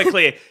just so we're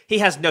clear, he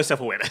has no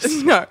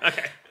self-awareness. No.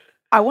 Okay.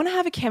 I want to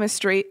have a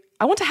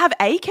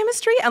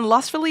chemistry and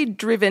lustfully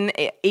driven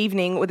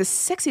evening with a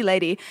sexy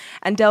lady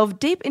and delve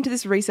deep into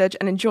this research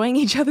and enjoying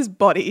each other's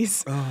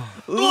bodies.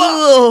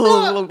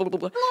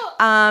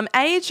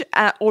 Age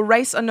or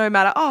race are no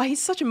matter. Oh,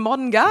 he's such a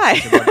modern guy.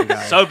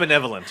 So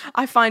benevolent.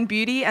 I find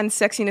beauty and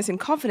sexiness in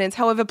confidence.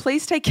 However,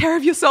 please take care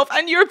of yourself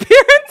and your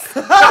appearance.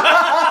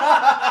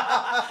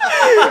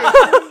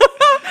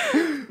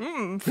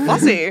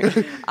 Fussy.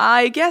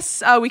 I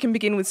guess we can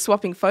begin with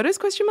swapping photos, ?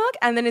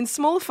 And then in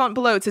smaller font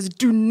below it says,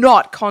 do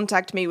not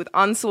contact me with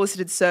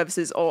unsolicited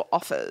services or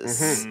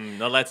offers.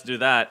 Not allowed to do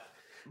that.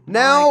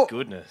 Now, My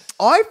goodness.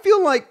 I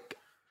feel like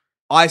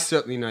I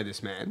certainly know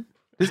this man.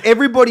 Does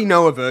everybody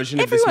know a version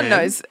of this man?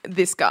 Everyone knows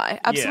this guy.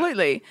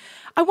 Absolutely.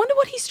 I wonder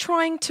what he's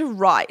trying to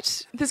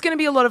write. There's going to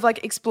be a lot of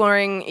like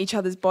exploring each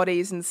other's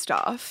bodies and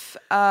stuff.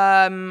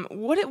 What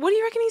do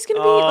you reckon he's going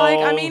to be like?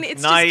 I mean,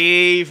 it's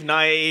naive,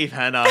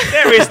 Hannah.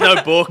 There is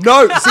no book.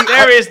 No, see,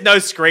 There is no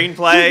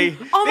screenplay.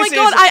 Oh my This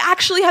God, is- I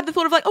actually had the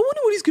thought of like, I wonder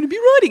what he's going to be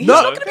writing. He's No,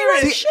 not going to be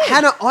writing see, shit.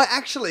 Hannah, I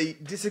actually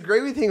disagree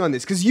with you on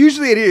this because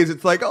usually it is.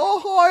 It's like,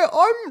 oh hi,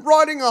 I'm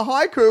writing a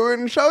haiku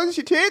and shows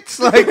your tits.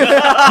 Like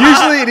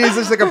usually it is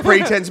just like a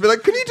pretense to be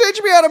like, can you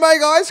teach me how to make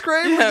ice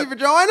cream with your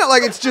vagina?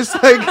 Like it's just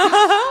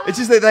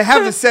that they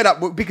have the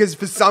setup because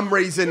for some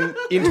reason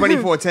in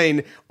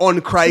 2014 on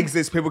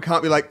Craigslist people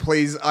can't be like,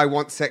 please, I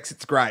want sex.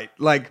 It's great.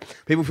 Like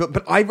people feel,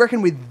 but I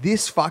reckon with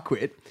this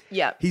fuckwit,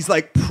 Yeah. He's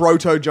like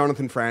proto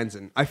Jonathan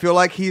Franzen. I feel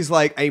like he's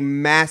like a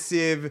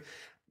massive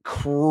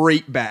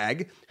creep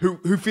bag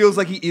who feels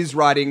like he is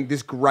writing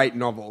this great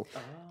novel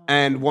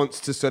and wants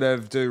to sort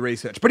of do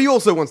research, but he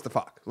also wants to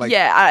fuck. Like,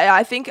 Yeah,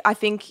 I think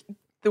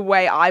the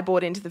way I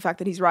bought into the fact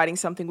that he's writing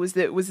something was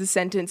the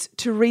sentence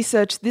to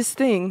research this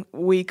thing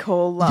we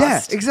call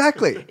lust. yeah,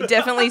 exactly. It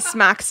definitely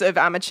smacks of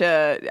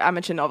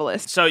amateur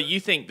novelist. So you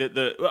think that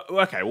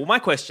okay? Well, my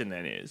question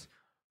then is,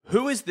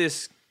 who is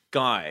this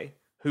guy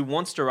who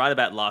wants to write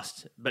about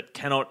lust but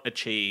cannot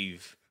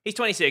achieve? He's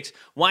 26.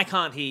 Why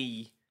can't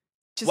he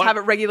Just have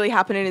it regularly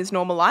happen in his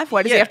normal life?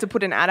 Why does he Yeah. have to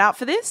put an ad out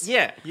for this?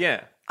 Yeah.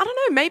 I don't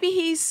know. Maybe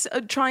he's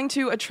trying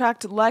to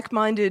attract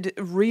like-minded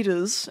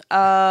readers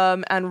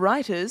and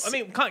writers. I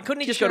mean,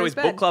 couldn't he just show go to his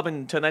his book bed. club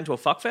and turn that into a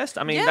fuckfest?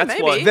 I mean, Yeah, that's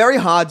maybe. what. Very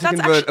hard to That's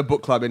convert actu- a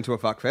book club into a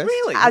fuckfest.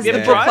 Really? as Have the you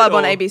book tried, club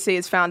on or- ABC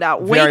has found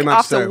out, Very week much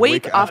after so.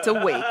 week Week after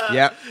week.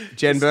 Yep.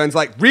 Jen Burns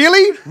like,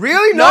 really?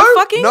 No? No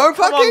fucking? No Come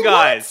fucking? on,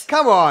 guys.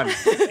 Come on.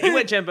 He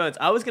went Jen Burns.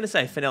 I was going to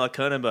say Fenella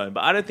Kernenberg,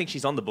 but I don't think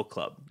she's on the book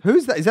club.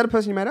 Who's that? Is that a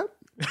person you made up?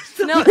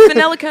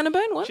 Vanilla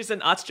Kernenberg? What? She's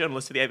an arts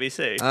journalist to the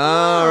ABC.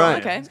 Oh, right.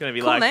 okay. It's going to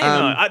be Cool like, name.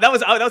 that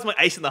was my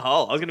ace in the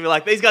hole. I was going to be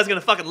like, these guys are going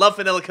to fucking love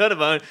Fenella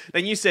Kernenberg.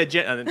 Then you said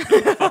Jen, and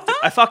then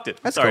I fucked it.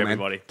 That's Sorry, cool, man.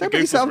 everybody. The Don't beat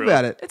goof was yourself real.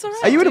 about it. It's all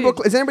right, Are you in a dude.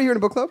 book? Is anybody here in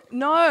a book club?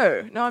 No,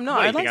 I'm not. What, you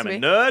I'd think like I'm to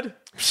a be.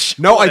 nerd?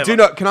 No, I Whatever. do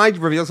not. Can I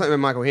reveal something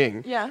about Michael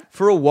Hing? Yeah.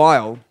 For a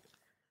while,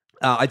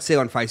 I'd see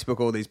on Facebook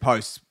all these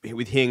posts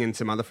with Hing and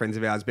some other friends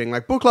of ours being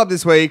like, book club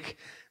this week.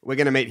 We're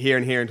going to meet here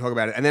and here and talk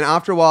about it. And then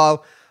after a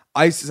while,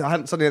 I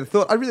hadn't suddenly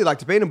thought I'd really like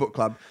to be in a book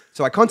club.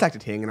 So I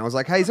contacted Hing and I was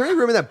like, hey, is there any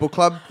room in that book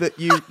club that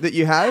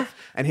you have?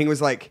 And Hing was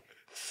like,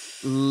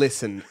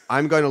 listen,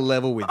 I'm going to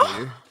level with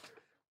you.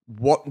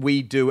 What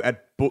we do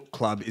at book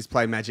club is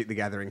play Magic the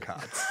Gathering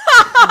cards.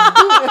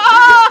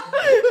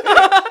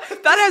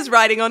 That has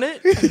writing on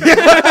it.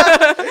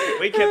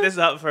 We kept this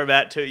up for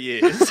about 2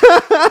 years.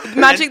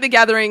 Magic the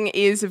Gathering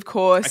is, of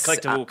course, A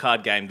collectible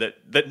card game that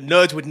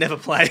nerds would never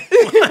play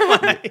when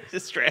they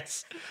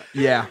distress.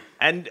 Yeah.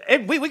 And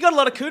we got a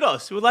lot of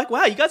kudos. We were like,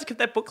 wow, you guys kept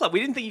that book club. We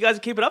didn't think you guys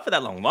would keep it up for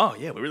that long. Wow,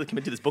 yeah, we're really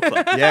committed to this book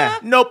club. Yeah.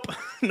 Nope,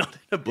 not in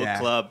a book Yeah.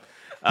 club.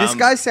 This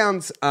guy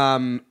sounds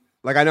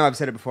like, I know I've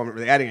said it before, I'm not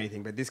really adding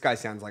anything, but this guy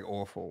sounds like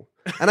awful.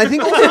 And I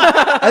think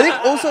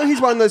also he's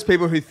one of those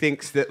people who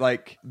thinks that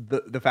like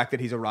the fact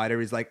that he's a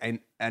writer is like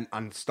an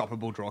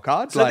unstoppable draw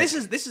card. So like,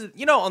 this is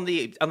on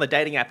the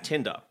dating app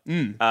Tinder.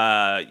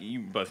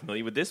 You both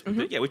familiar with this?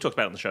 Yeah, we've talked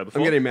about it on the show before.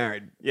 I'm getting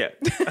married. Yeah,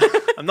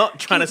 I'm not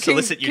trying to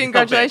solicit you.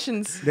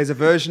 Congratulations. There's a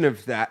version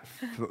of that,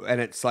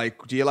 and it's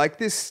like, do you like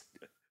this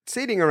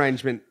seating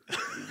arrangement?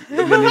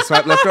 And then you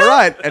swipe left or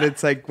right, and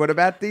it's like, what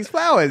about these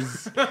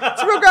flowers?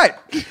 It's real great.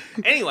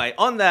 Anyway,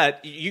 on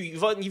that,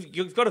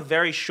 you've got a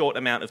very short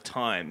amount of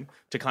time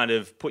to kind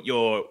of put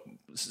your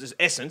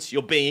essence,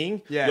 your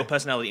being, Yeah. your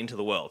personality into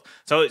the world.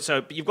 So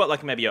you've got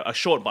like maybe a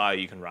short bio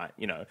you can write,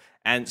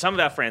 And some of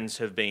our friends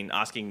have been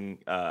asking,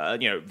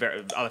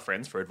 other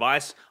friends for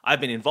advice. I've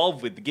been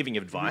involved with the giving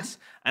of advice,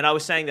 and I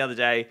was saying the other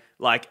day,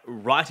 like,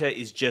 writer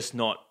is just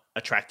not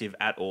attractive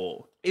at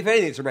all. If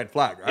anything, it's a red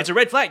flag, right? It's a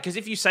red flag because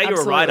if you say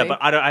you're a writer, Absolutely.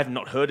 but I have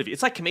not heard of you,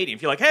 it's like comedian.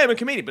 If you're like, hey, I'm a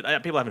comedian, but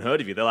people haven't heard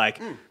of you, they're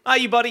like, are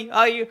you, buddy?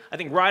 Are you? I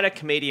think writer,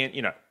 comedian,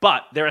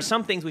 But there are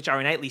some things which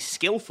are innately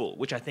skillful,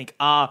 which I think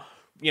are,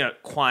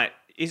 quite.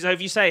 So if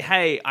you say,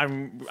 hey,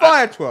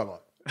 Fire twirler.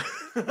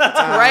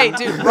 Great,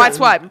 dude. Right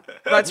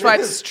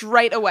swipe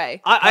straight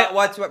away.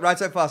 Right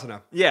side fast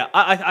enough. Yeah,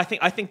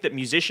 I think that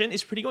musician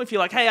is pretty good. If you're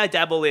like, hey, I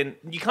dabble in,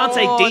 you can't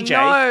say Oh, DJ,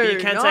 no, but you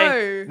can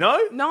say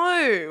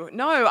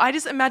No. I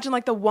just imagine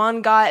like the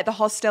one guy at the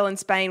hostel in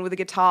Spain with a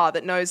guitar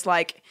that knows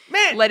like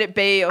Man, Let It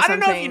Be or I something.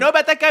 don't know if you know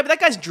about that guy, but that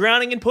guy's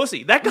drowning in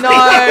pussy. That guy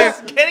No.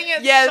 is getting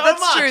it. Yeah, so that's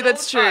much true, all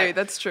that's the true, time.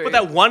 that's true. But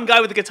that one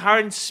guy with the guitar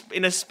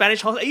in a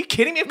Spanish hostel, are you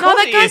kidding me? Of No, course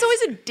that he guy's is.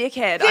 always a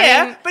dickhead.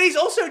 Yeah, I mean, but he's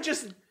also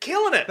just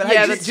killing it. But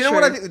Yeah, hey, that's do you know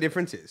what I true. think the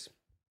difference is?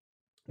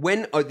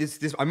 When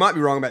this I might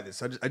be wrong about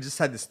this. I just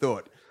had this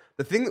thought.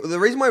 The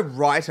reason why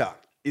writer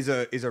is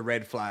a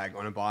red flag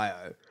on a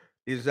bio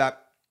is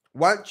that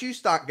once you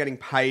start getting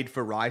paid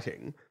for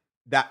writing,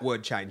 that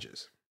word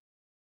changes.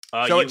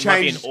 So you it changed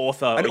might be an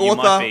author, an or you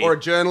might author be, or a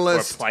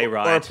journalist or a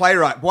playwright. or a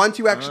playwright. Once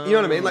you actually, you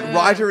know what I mean? Like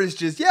writer is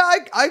just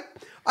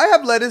I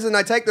have letters and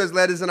I take those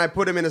letters and I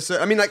put them in a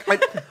certain. I mean, like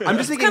I'm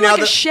just thinking kind of now like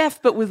a that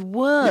chef, but with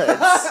words.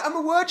 I'm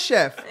a word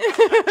chef. Do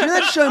you know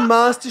that show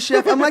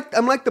MasterChef?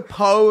 I'm like the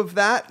Poe of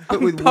that,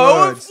 but with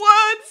Poe words. of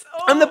words.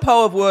 Oh. I'm the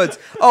Poe of words.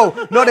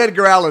 Oh, not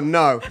Edgar Allan,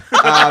 no.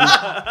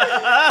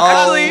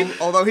 Actually-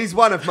 although he's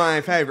one of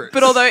my favorites.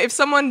 But although if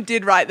someone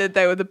did write that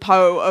they were the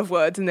Poe of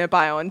words in their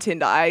bio on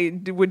Tinder,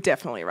 would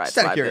definitely write just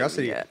out of swipe them,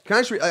 curiosity, yeah. can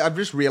I just I've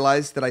just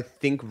realized that I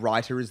think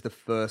writer is the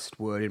first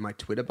word in my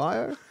Twitter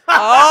bio.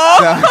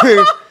 Oh,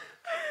 So-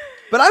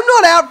 but I'm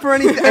not out for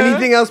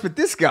anything else but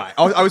this guy.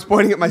 I was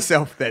pointing at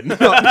myself then,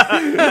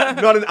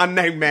 not an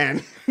unnamed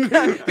man. who's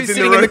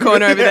sitting in the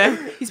corner over there?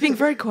 He's being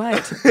very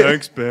quiet.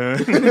 Thanks, Ben.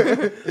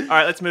 All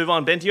right, let's move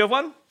on. Ben, do you have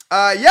one?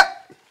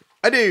 Yep,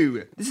 I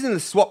do. This is in the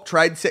swap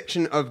trade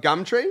section of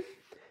Gumtree.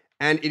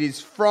 and it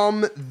is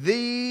from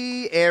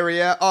the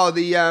area. Oh,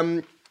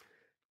 the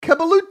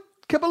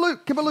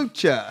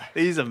Cabalucha.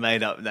 These are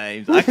made up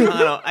names.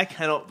 I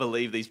cannot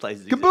believe these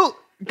places exist.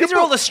 These are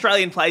all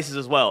Australian places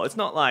as well. It's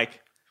not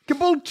like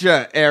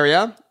Caboolture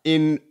area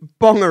in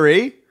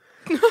Bongaree.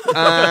 This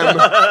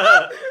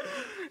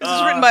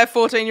is written by a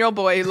 14-year-old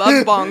boy who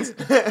loves bongs.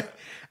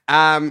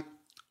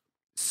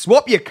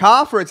 Swap your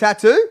car for a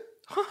tattoo?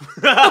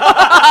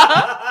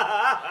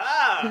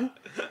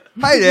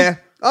 Hey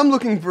there, I'm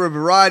looking for a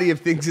variety of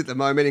things at the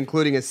moment,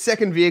 including a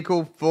second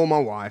vehicle for my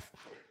wife,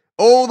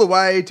 all the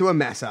way to a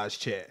massage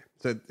chair.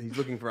 So he's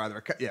looking for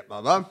either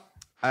blah, blah.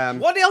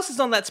 what else is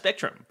on that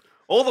spectrum?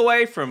 All the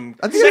way from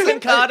I think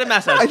second car to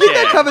massage I think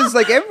chair. that covers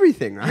like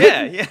everything,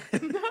 right? Yeah.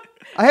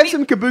 I have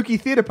some kabuki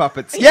theatre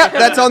puppets. Yep,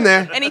 that's on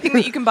there. Anything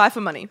that you can buy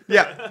for money.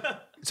 Yeah.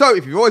 So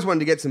if you've always wanted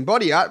to get some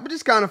body art but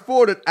just can't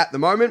afford it at the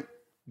moment,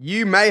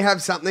 you may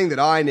have something that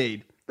I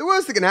need. The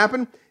worst that can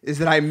happen is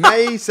that I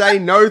may say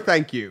no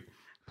thank you.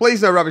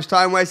 Please, no rubbish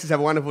time wasters. Have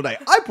a wonderful day.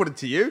 I put it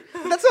to you.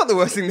 That's not the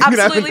worst thing that can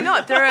happen. Absolutely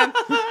not. There are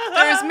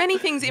as many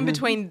things in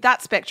between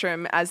that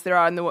spectrum as there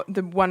are in the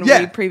one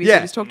we previously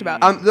just talked about.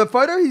 The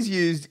photo he's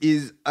used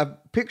is a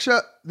picture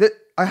that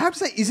I have to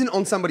say isn't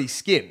on somebody's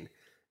skin.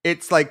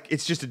 It's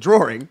just a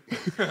drawing,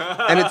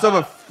 and it's of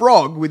a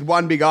frog with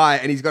one big eye,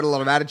 and he's got a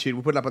lot of attitude.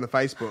 We'll put it up on the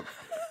Facebook,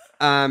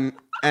 and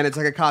it's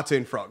like a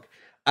cartoon frog.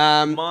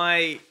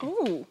 My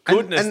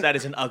goodness, and- that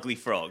is an ugly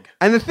frog.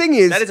 And the thing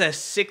is, That is a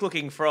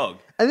sick-looking frog.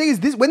 and the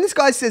thing is, when this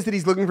guy says that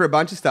he's looking for a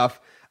bunch of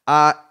stuff,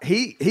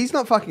 he's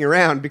not fucking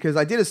around because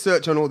I did a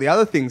search on all the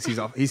other things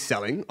he's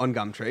selling on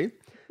Gumtree.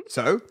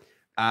 So,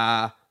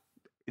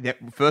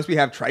 first we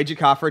have trade your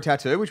car for a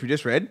tattoo, which we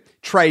just read.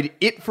 Trade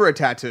it for a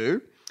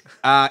tattoo.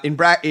 In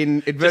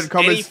inverted Just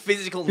commas. any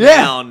physical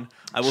Yeah. noun,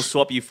 I will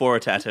swap you for a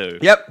tattoo.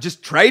 Yep,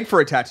 just trade for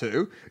a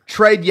tattoo.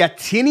 Trade your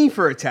tinny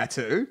for a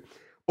tattoo.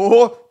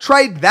 Or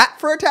trade that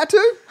for a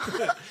tattoo.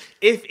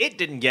 If it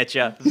didn't get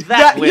you,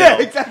 that will. Yeah,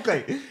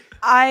 exactly.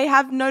 I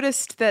have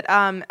noticed that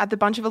at the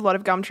bunch of a lot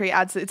of Gumtree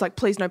ads, it's like,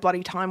 please no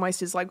bloody time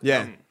wasters. Like,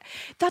 Yeah.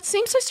 that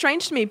seems so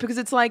strange to me because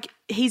it's like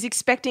he's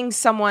expecting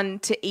someone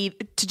to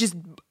just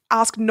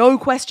ask no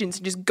questions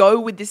and just go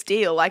with this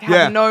deal, like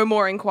have no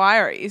more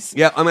inquiries.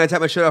 Yeah, I'm going to take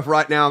my shirt off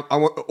right now. I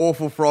want the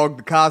awful frog.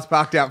 The car's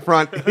parked out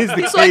front. Here's the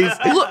It's keys.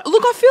 like,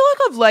 look, I feel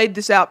like I've laid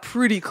this out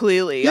pretty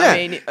clearly. Yeah.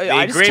 I mean,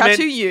 I just agreement-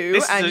 tattoo you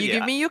this is and a- you yeah.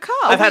 give me your car.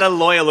 I've had a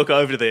lawyer look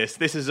over this.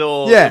 This is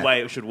all Yeah. the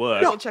way it should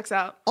work. It all checks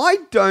out. I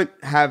don't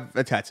have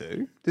a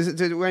tattoo.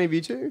 Do any of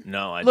you two?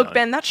 No, I Look, don't.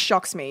 Ben, that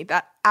shocks me.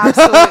 That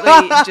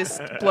absolutely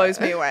just blows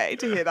me away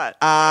to hear that.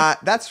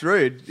 That's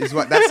rude, is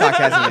what that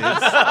sarcasm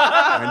is.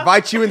 I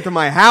invite you into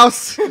my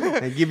house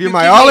and give you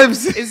my Give me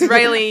olives.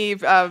 Israeli,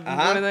 what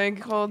are they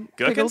called?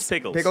 Gherkins?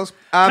 Pickles? Pickles.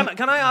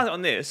 Can I ask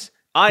on this?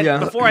 Yeah.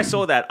 Before I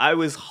saw that, I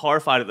was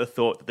horrified at the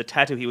thought that the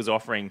tattoo he was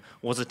offering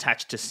was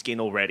attached to skin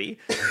already.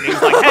 And he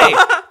was like, hey,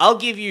 I'll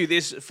give you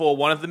this for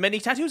one of the many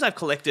tattoos I've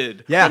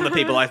collected from the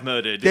people I've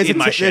murdered in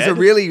my shed.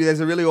 There's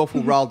a really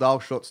awful Roald Dahl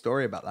short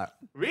story about that.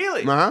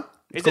 Really? Uh-huh.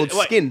 It's called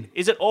Skin.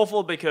 Is it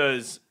awful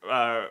because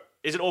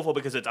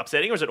it's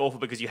upsetting, or is it awful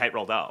because you hate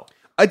Roald Dahl?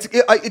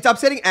 It's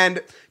upsetting,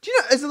 and do you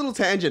know, as a little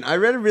tangent, I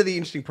read a really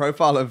interesting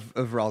profile of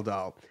Roald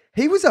Dahl.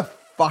 He was a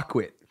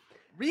fuckwit.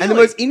 Really? And the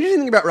most interesting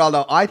thing about Roald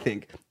Dahl, I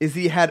think, is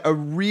he had a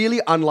really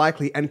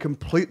unlikely and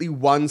completely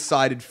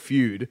one-sided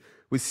feud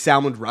with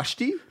Salman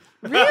Rushdie.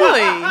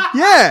 Really?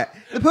 Yeah.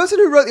 The person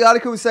who wrote the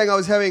article was saying, I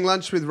was having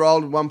lunch with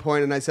Roald at one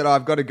point, and I said,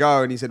 I've got to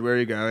go. And he said, where are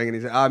you going? And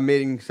he said, I'm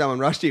meeting Salman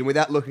Rushdie. And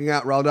without looking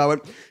out, Roald Dahl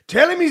went,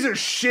 tell him he's a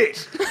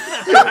shit.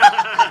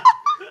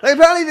 Like,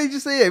 apparently they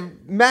just say a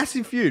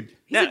massive feud.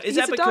 He's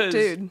a dark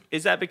dude.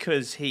 Is that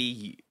because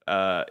he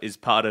is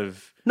part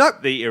of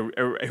Nope. the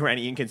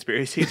Iranian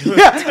conspiracy?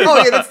 Yeah.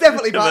 Oh, yeah, that's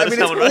definitely to part. I murder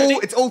mean, Salman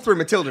Rushdie? it's all through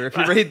Matilda. If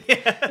you read,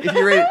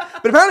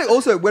 But apparently,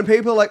 also, when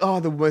people are like,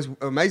 "Oh, the most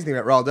amazing thing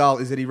about Roald Dahl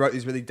is that he wrote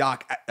these really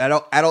dark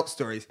adult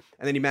stories,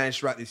 and then he managed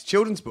to write these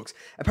children's books."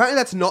 Apparently,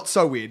 that's not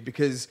so weird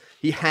because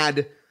he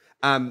had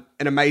an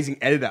amazing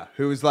editor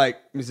who was like,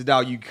 "Mr.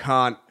 Dahl, you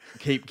can't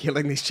keep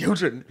killing these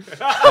children.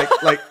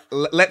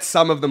 Let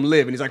some of them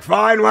live." And he's like,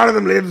 "Fine, one of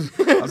them lives.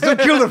 I'll still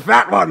kill the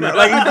fat one."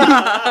 Like,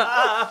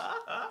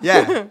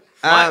 yeah.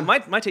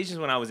 My teachers,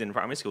 when I was in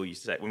primary school,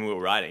 used to say, when we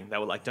were writing, they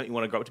were like, don't you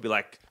want to grow up to be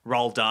like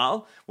Roald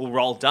Dahl? Well,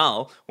 Roald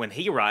Dahl, when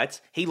he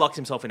writes, he locks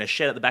himself in a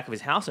shed at the back of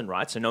his house and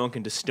writes so no one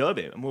can disturb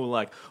him. And we were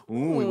like,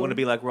 ooh, we want to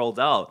be like Roald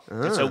Dahl.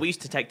 And so we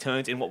used to take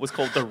turns in what was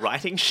called the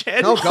writing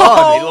shed. Oh,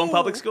 God. In Geelong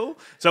Public School.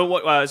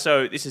 So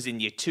so this is in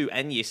year 2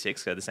 and year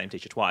 6, so the same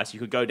teacher twice. You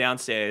could go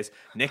downstairs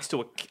next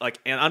to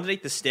and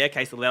underneath the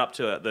staircase that led up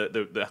to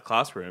the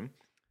classroom,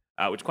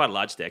 which is quite a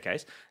large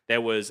staircase,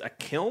 there was a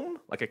kiln.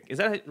 Is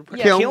that a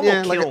Kiln, kiln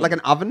yeah, or like kiln? an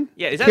oven.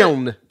 Yeah, is that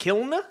kiln? a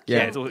kiln?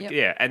 Yeah.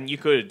 Yeah, and you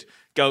could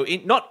go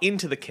in, not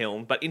into the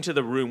kiln, but into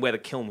the room where the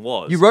kiln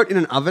was. You wrote in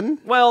an oven.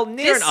 well,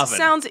 near This an oven.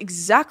 sounds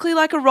exactly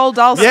like a Roald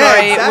Dahl story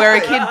Yeah, where a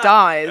exactly. kid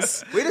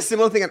dies. We had a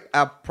similar thing at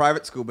our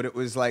private school, but it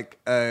was like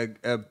a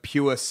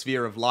pure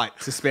sphere of light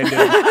suspended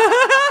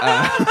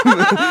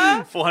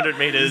 400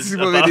 meters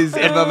Well, above. it is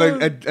above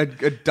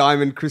a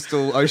diamond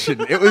crystal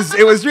ocean. It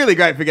was really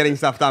great for getting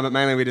stuff done, but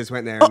mainly we just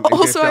went there and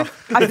Also, jerked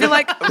off. I feel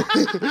like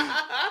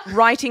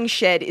writing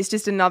shed is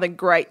just another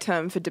great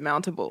term for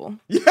demountable.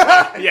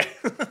 Yeah.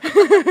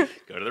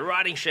 Go to the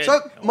riding shed. So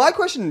my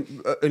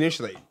question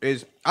initially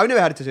is, I've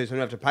never had a tattoo, so I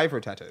don't have to pay for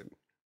a tattoo.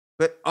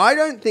 But I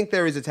don't think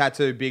there is a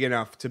tattoo big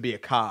enough to be a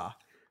car.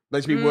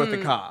 Like to be worth a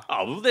car.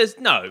 Oh, well, there's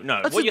no.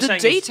 That's What you're the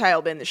saying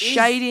detail, Ben, the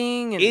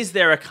shading. And is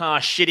there a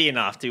car shitty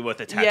enough to be worth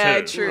a tattoo?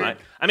 Yeah, true. Right?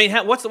 I mean,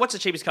 what's the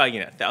cheapest car you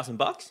can get?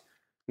 $1,000?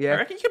 Yeah. I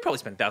reckon you could probably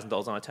spend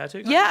 $1,000 on a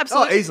tattoo. yeah, Oh,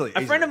 absolutely. easily.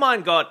 A friend of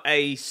mine got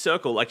a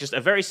circle, like just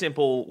a very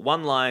simple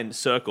one-line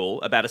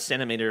circle, about a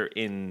centimeter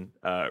in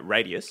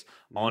radius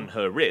on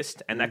her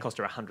wrist, and that cost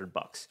her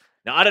 $100.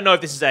 Now, I don't know if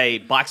this is a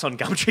Bikes on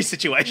Gumtree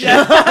situation.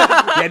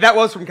 Yeah, that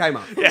was from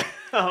Kmart. Yeah.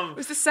 It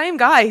was the same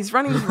guy. He's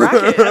running this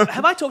racket.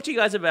 Have I talked to you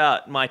guys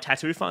about my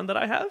tattoo fund that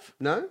I have?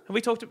 No? Have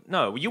we talked?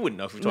 No, you wouldn't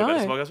know if we talked about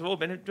this No. podcast before.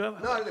 Ben, do you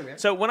have- No, I don't think we have.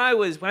 So when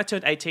I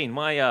turned 18,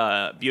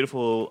 my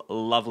beautiful,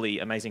 lovely,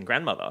 amazing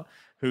grandmother,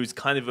 who's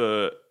kind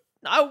of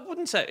I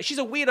wouldn't say she's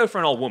a weirdo for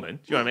an old woman.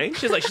 Do you know what I mean?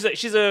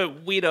 She's a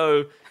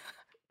weirdo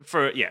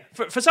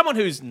for someone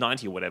who's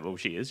 90 or whatever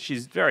she is.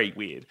 She's very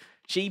weird.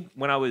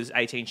 When I was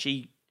 18,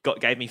 she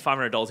gave me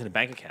 $500 in a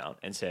bank account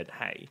and said,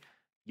 "Hey,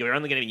 you're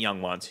only going to be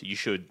young once.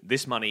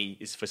 This money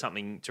is for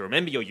something to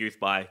remember your youth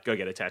by. Go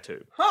get a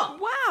tattoo."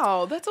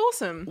 Wow, that's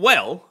awesome.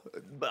 Well,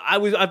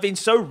 I've been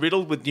so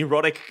riddled with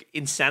neurotic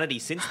insanity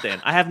since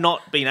then. I have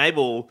not been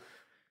able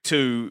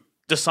to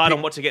decide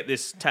on what to get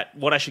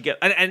what I should get.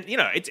 And you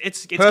know, it's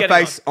Her getting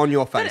face on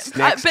your face.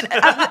 Next. But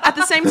at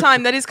the same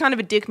time, that is kind of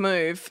a dick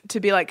move to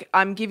be like,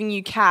 I'm giving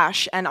you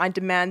cash and I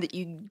demand that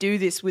you do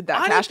this with that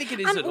I don't cash. think it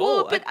is And, at well,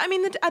 all. But I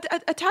mean,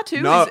 a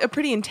tattoo No. is a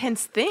pretty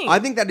intense thing. I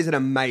think that is an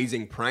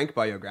amazing prank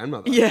by your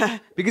grandmother. Yeah.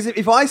 Because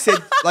if I said,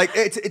 like,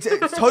 it's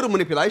total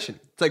manipulation.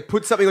 It's like,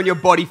 put something on your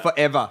body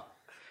forever.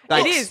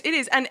 Thanks. It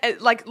is. And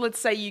like, let's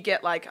say you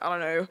get like, I don't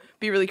know,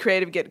 be really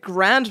creative, get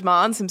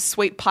grandma and some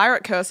sweet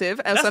pirate cursive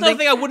or That's something. another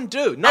thing I wouldn't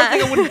do.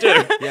 Nothing I wouldn't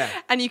do. Yeah.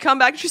 And you come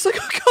back and she's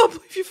like, I can't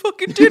believe you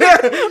fucking did it. I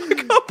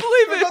can't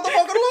believe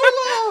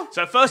it.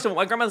 So first of all,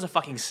 my grandmother's a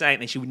fucking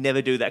saint, and she would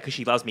never do that because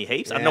she loves me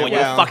heaps. I don't know what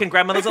well. your fucking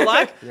grandmothers are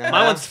like.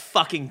 My one's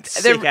fucking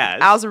sick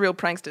as. Ours are real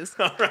pranksters.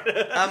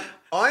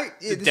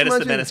 This Dennis reminds the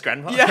me- Menace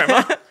grandma.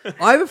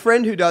 I have a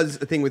friend who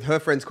does a thing with her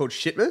friends called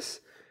Shitmas.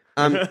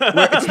 Where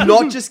it's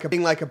not just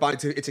being like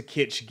it's a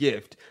kitsch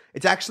gift.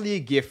 It's actually a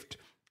gift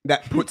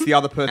that puts the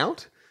other person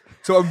out.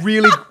 So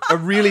a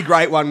really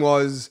great one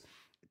was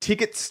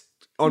tickets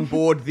on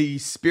board the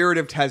Spirit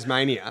of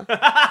Tasmania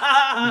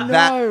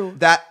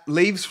that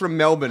leaves from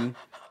Melbourne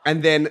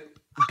and then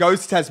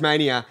goes to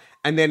Tasmania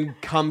and then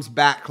comes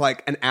back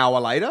like an hour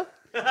later.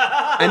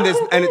 And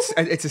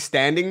it's a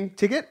standing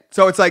ticket.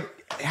 So it's like,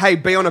 hey,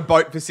 be on a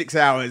boat for 6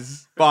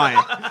 hours. Bye.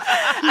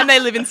 And they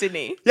live in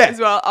Sydney Yeah. as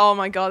well. Oh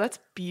my God, that's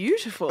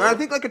beautiful. And I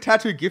think like a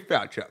tattoo gift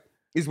voucher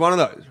is one of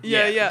those.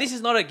 Yeah. This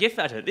is not a gift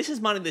voucher. This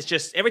is money that's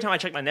just, every time I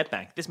check my net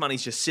bank, this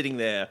money's just sitting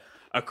there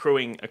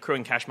accruing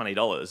cash money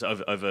dollars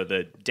over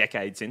the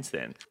decade since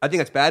then. I think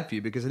that's bad for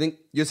you because I think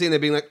you're sitting there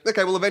being like,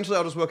 okay, well, eventually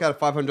I'll just work out a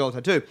 $500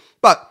 tattoo.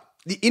 But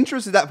the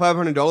interest that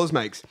 $500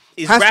 makes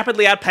Is has-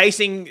 rapidly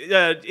outpacing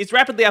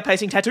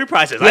tattoo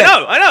prices.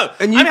 Yeah. I know.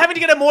 And I'm having to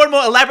get a more and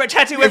more elaborate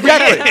tattoo every year.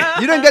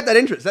 Exactly. You don't get that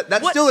interest.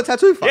 That's still a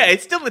tattoo fund. Yeah,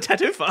 it's still the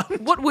tattoo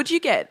fund. What would you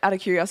get out of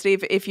curiosity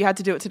if you had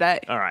to do it today?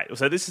 All right.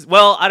 So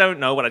I don't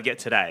know what I'd get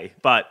today,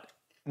 but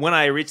when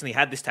I originally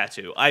had this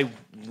tattoo, I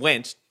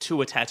went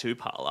to a tattoo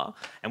parlor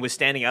and was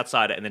standing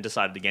outside it and then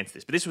decided against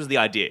this. But this was the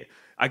idea.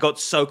 I got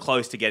so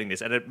close to getting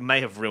this, and it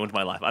may have ruined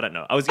my life. I don't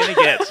know. I was going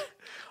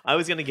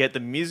to get the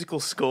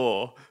musical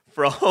score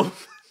from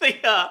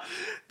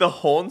the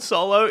horn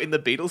solo in the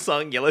Beatles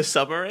song "Yellow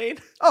Submarine."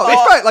 Oh,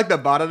 that's great. Like the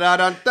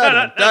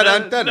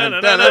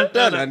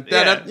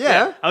ba-da-da-dun-dun-dun-dun-dun-dun-dun-dun.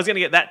 Yeah. I was going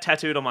to get that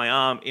tattooed on my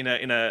arm in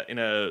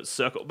a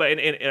circle, but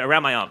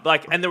around my arm.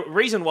 Like, and the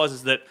reason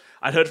is that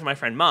I'd heard from my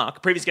friend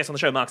Mark, previous guest on the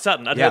show, Mark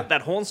Sutton. I'd heard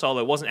that horn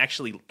solo wasn't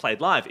actually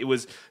played live. It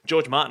was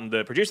George Martin,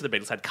 the producer of the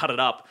Beatles, had cut it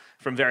up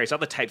from various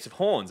other tapes of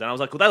horns. And I was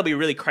like, well, that'll be a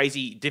really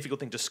crazy, difficult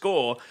thing to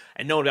score,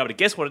 and no one will be able to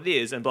guess what it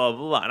is, and blah, blah,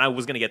 blah. And I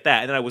was going to get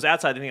that. And then I was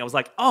outside thinking, I was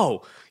like,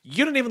 oh,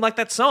 you don't even like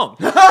that song.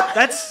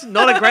 That's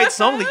not a great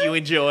song that you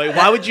enjoy.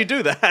 Why would you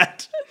do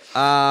that?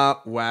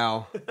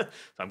 Wow. So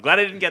I'm glad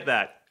I didn't get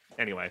that.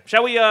 Anyway,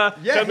 shall we shall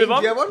we move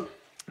on? Do you have one?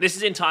 This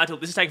is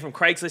taken from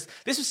Craigslist.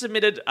 This was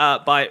submitted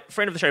by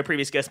friend of the show,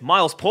 previous guest,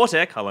 Miles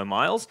Portek. Hello,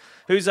 Miles.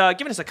 Who's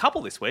given us a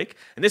couple this week.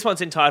 And this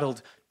one's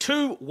entitled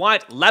 2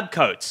 White Lab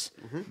Coats.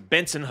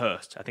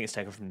 Bensonhurst. I think it's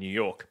taken from New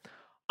York.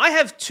 I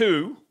have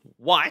 2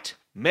 white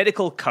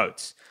medical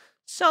coats.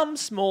 Some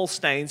small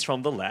stains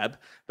from the lab,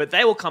 but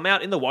they will come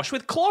out in the wash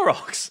with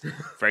Clorox.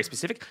 Very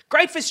specific.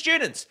 Great for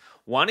students.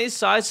 One is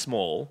size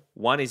small,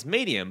 one is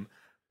medium,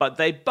 but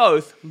they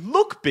both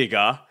look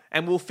bigger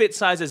and will fit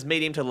sizes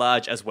medium to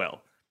large as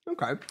well.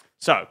 Okay.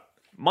 So,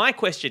 my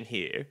question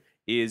here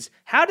is,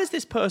 how does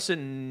this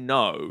person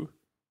know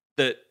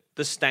that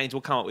the stains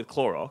will come up with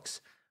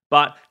Clorox,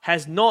 but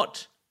has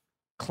not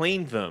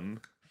cleaned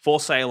them for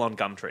sale on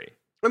Gumtree.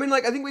 I mean,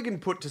 like, I think we can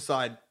put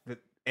aside that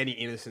any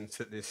innocence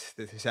that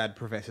this ad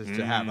professes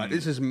to have. Like,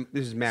 this is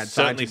mad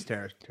Certainly- scientist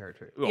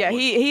territory. Yeah,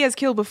 he has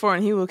killed before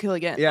and he will kill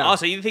again. Yeah. Oh,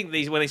 so you think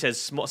these when he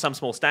says some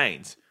small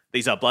stains,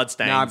 these are blood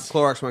stains? Nah,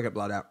 Clorox won't get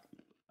blood out.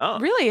 Oh,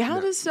 Really? How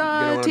does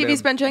wanna be TV's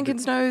a Ben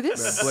Jenkins know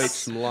this? Bleach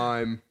some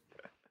lime.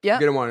 Yeah.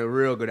 You're gonna want a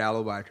real good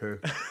alibi too.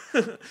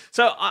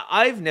 So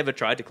I've never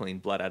tried to clean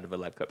blood out of a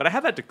lab coat, but I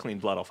have had to clean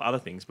blood off other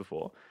things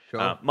before.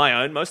 Sure.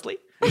 My own mostly.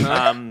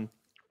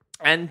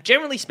 And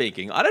generally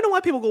speaking, I don't know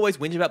why people always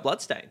whinge about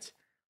blood stains.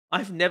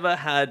 I've never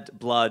had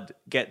blood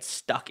get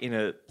stuck in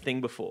a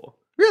thing before.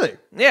 Really?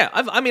 Yeah,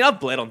 I've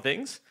bled on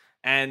things,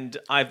 and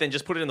I've then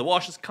just put it in the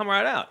wash, it's come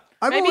right out.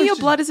 Maybe your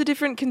blood is a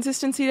different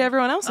consistency to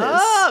everyone else's.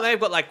 I've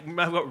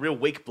got real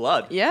weak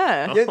blood.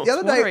 Yeah. The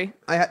other day, Watery.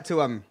 I had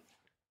to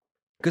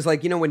because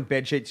like, you know, when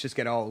bed sheets just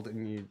get old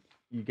and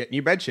you get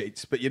new bed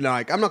sheets, but you're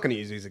like, I'm not going to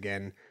use these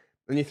again,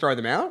 and you throw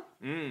them out.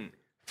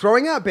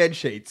 Throwing out bed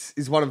sheets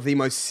is one of the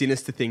most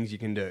sinister things you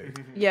can do.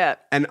 Yeah.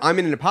 And I'm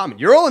in an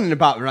apartment. You're all in an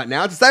apartment right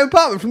now. It's the same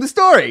apartment from the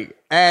story.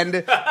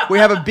 And we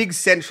have a big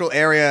central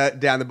area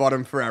down the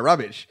bottom for our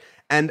rubbish.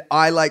 And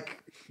I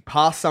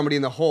pass somebody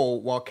in the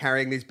hall while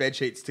carrying these bed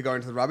sheets to go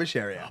into the rubbish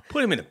area.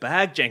 Put him in a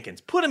bag,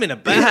 Jenkins. Put him in a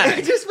It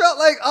bag. just felt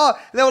like,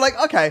 they were like,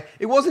 okay.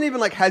 It wasn't even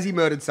like, has he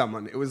murdered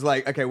someone? It was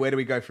like, okay, where do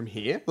we go from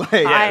here?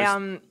 Like,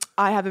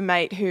 I have a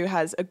mate who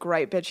has a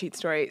great bedsheet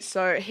story.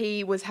 So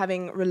he was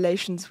having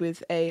relations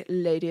with a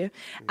lady,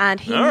 and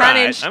he All right,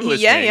 managed. I'm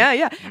yeah,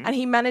 listening. and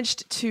he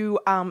managed to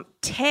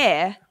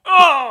tear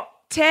Oh!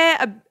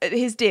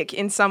 his dick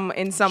in some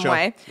Sure.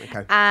 way.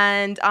 Okay.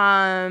 And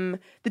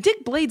the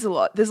dick bleeds a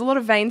lot. There's a lot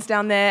of veins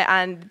down there,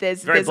 and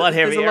there's Very there's,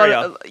 blood-heavy there's a lot area.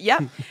 of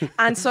yep.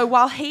 And so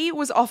while he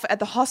was off at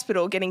the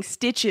hospital getting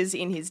stitches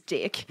in his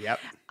dick, Yep.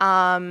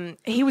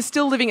 he was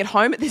still living at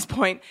home at this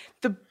point.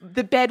 The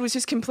bed was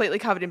just completely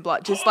covered in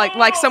blood, just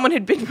like someone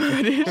had been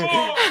murdered.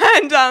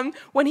 And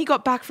when he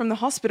got back from the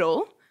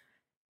hospital,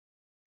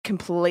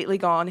 completely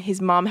gone.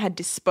 His mum had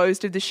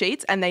disposed of the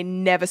sheets and they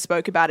never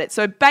spoke about it.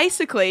 So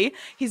basically,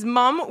 his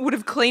mum would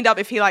have cleaned up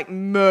if he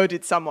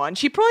murdered someone.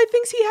 She probably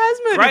thinks he has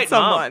murdered Great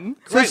mum. someone.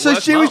 Great so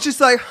work, she Mum. was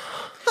just like,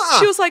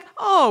 She was like,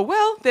 oh,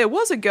 well, there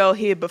was a girl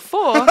here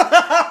before.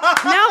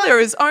 Now there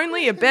is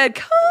only a bed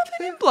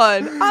covered in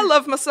blood. I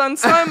love my son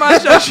so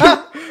much, I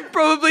should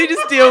probably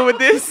just deal with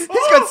this. he's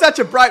got such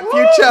a bright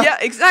future. Yeah,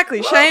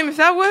 exactly. Shame if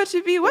that were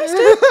to be wasted.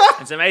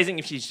 It's amazing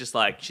if she's just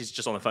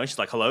on the phone. She's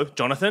like, hello,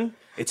 Jonathan,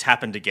 it's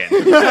happened again.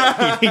 You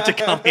need to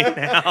come in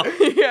now.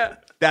 Yeah.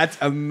 That's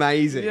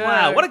amazing. Yeah.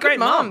 Wow, what a Good great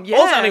mum, mum. yeah.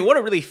 Also, I mean, what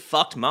a really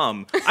fucked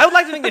mum. I would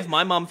like to think if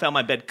my mum found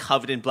my bed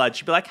covered in blood,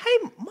 she'd be like, hey,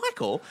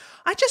 Michael,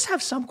 I just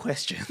have some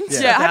questions.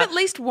 Yeah, I have at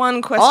least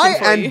one question I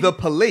for and you. the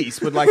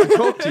police would like to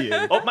talk to you.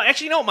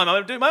 Actually, you know what my mum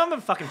would do? My mum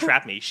would fucking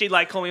trap me. She'd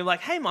call me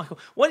hey, Michael,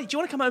 do you want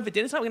to come home for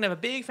dinner tonight? We're going to have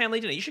a big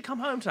family dinner. You should come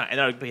home tonight. And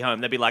I'd be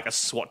home. There'd be a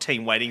SWAT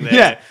team waiting there.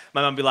 Yeah.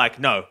 My mum would be like,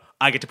 no,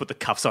 I get to put the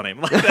cuffs on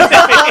him.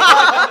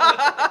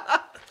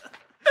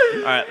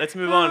 All right, let's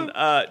move on.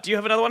 Do you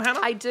have another one, Hannah?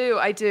 I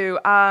do.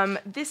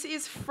 This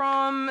is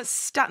from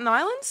Staten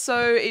Island,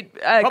 so it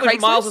Probably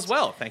from Miles Craigslist. as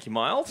well. Thank you,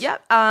 Miles.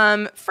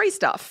 Yep. Free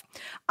stuff.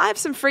 I have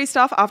some free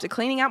stuff after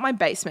cleaning out my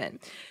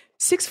basement.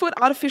 6-foot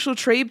artificial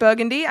tree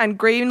burgundy and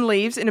green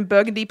leaves in a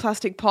burgundy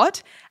plastic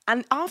pot.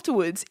 And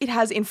afterwards, it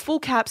has in full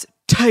caps,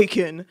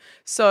 taken.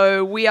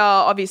 So we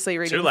are obviously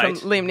reading Too from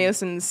late. Liam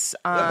Nielsen's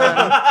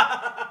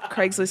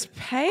Craigslist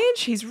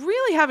page. He's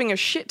really having a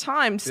shit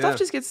time. Stuff Yeah.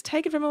 just gets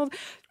taken from all.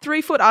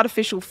 3-foot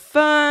artificial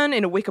fern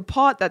in a wicker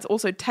pot. That's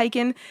also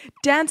taken.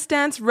 Dance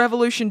Dance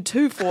Revolution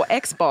 2 for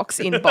Xbox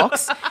in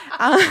box.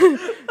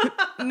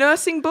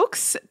 Nursing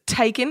books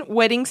taken.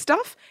 Wedding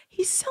stuff.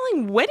 He's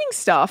selling wedding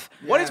stuff.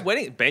 What is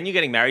wedding? Ben, you're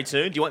getting married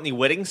soon. Do you want any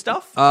wedding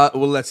stuff? Well,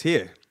 let's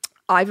hear.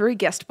 Ivory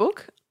guest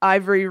book.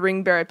 Ivory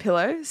ring bearer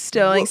pillow.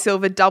 Sterling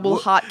silver double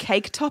heart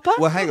cake topper.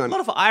 Well, hang A on. lot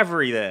of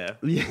ivory there.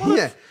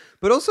 Yeah.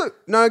 But also,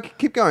 no,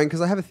 keep going because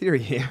I have a theory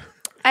here.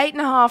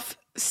 8.5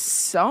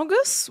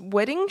 Saugus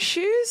wedding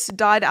shoes,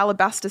 dyed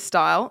alabaster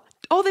style.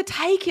 Oh, they're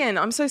taken.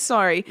 I'm so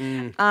sorry.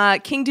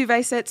 King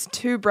duvet sets,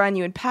 2 brand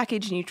new in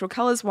package, neutral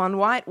colors, 1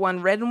 white,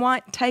 1 red and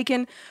white,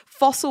 taken.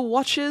 Fossil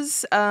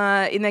watches,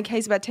 in their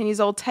case about 10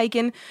 years old,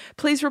 taken.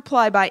 Please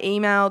reply by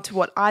email to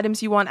what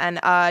items you want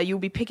and you'll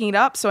be picking it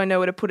up so I know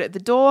where to put it at the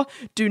door.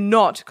 Do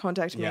not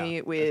contact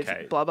me with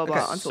Okay. blah, blah, blah,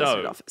 Okay,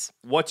 unsolicited offers.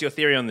 What's your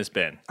theory on this,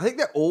 Ben? I think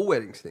they're all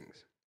weddings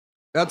things.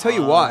 I'll tell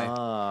you why.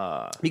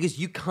 Ah. Because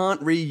you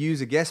can't reuse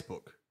a guest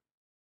book.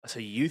 So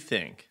you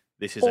think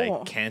this is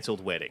Or- a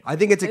cancelled wedding? I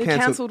think it's a A cancelled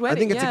cancelled I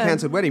think wedding, it's yeah. a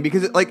cancelled wedding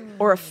because it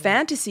Or a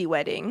fantasy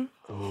wedding.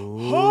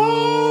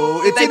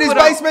 it's They in his put a-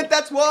 basement.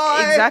 That's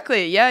why.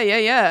 Exactly.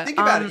 Yeah. Think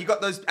about it. You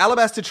got those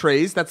alabaster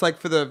trees. That's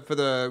for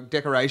the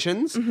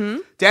decorations.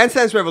 Dance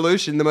Dance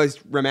Revolution, the most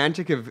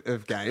romantic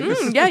of games.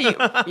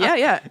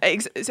 Yeah.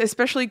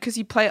 Especially because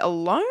you play it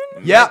alone.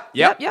 Yep.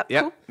 Yep.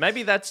 Cool.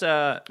 Maybe that's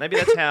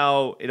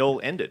how it all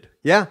ended.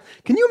 Yeah.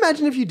 Can you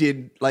imagine if you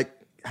did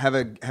have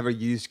a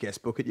used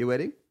guest book at your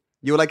wedding?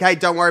 You were like, hey,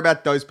 don't worry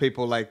about those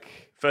people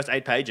First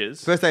 8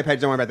 pages. First 8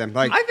 pages, don't worry about them.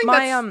 Like, I think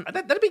My,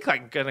 that'd be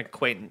like kind of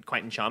quaint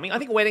and charming. I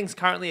think weddings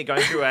currently are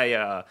going through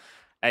a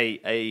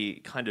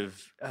kind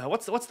of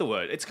what's the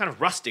word? It's kind of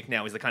rustic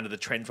now. Is the kind of the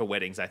trend for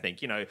weddings? I think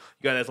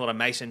there's a lot of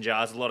mason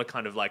jars, a lot of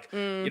kind of like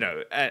and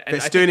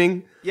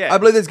festooning. Yeah. I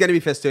believe there's going to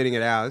be festooning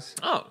at ours.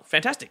 Oh,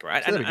 fantastic,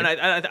 right? that'd And,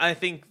 be and I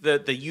think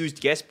the used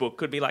guest book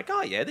could be like,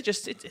 oh yeah, they're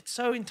just it's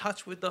so in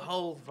touch with the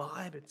whole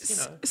vibe.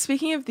 It's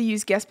Speaking of the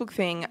used guest book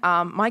thing,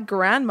 my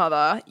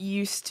grandmother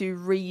used to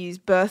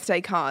reuse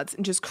birthday cards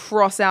and just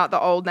cross out the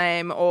old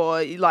name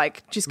or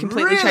like just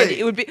completely change Really? it.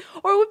 It would be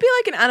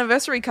like an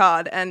anniversary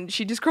card and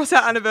she'd just cross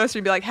out anniversary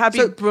and be like,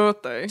 happy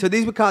birthday. So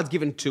these were cards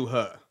given to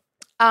her.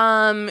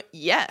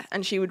 Yeah,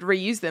 and she would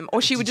reuse them.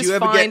 Or she would Did just you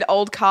ever find get-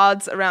 old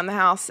cards around the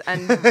house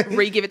and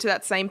re-give it to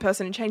that same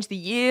person and change the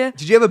year.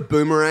 Did you ever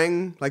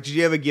boomerang? Like, did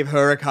you ever give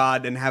her a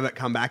card and have it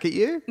come back at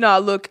you? No,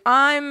 look,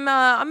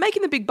 I'm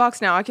making the big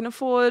bucks now. I can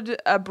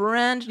afford a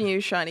brand new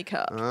shiny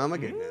card. Oh my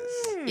goodness.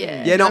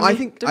 Yeah. Yeah, no, Don't I mean-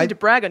 think- don't need to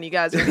brag on you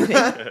guys or anything.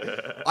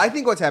 I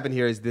think what's happened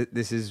here is that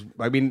this is,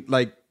 I mean,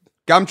 like,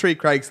 Gumtree,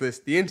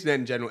 Craigslist, the internet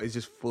in general is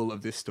just full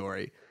of this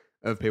story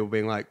of people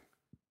being like,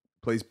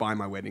 please buy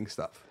my wedding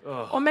stuff.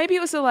 Or maybe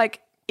it was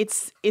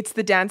it's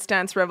the Dance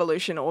Dance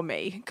Revolution or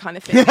me kind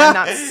of thing,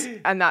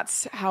 and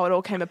that's how it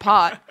all came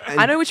apart.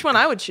 I know which one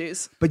I would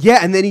choose. But yeah,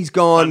 and then he's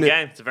gone, fun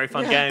game. It's a very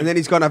fun game. and then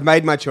he's gone, I've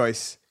made my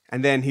choice.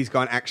 And then he's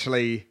gone,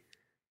 actually,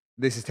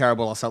 this is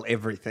terrible. I'll sell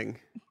everything.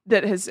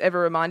 That has ever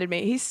reminded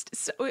me.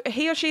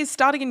 He or she is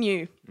starting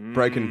anew.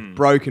 Broken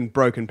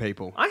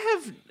people.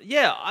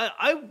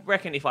 I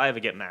reckon if I ever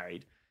get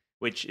married,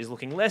 which is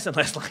looking less and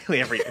less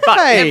likely every year, but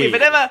Hey!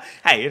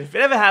 if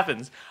it ever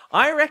happens,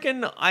 I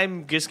reckon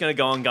I'm just going to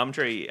go on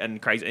Gumtree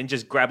and Craigslist and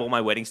just grab all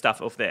my wedding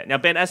stuff off there. Now,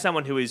 Ben, as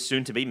someone who is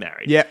soon to be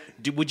married, Yeah.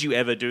 would you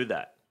ever do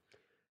that?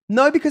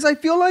 No, because I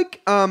feel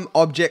like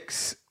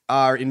objects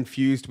are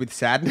infused with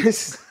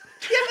sadness.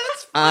 Yeah, but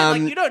that's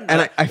fine. Like, you don't know.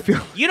 And I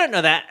feel... You don't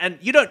know that, and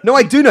you don't. No,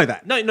 I do know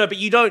that. No, but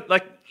you don't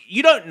like.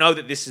 You don't know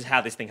that this is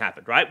how this thing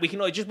happened, right? We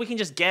can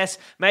just guess.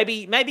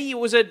 Maybe it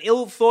was an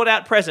ill thought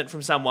out present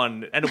from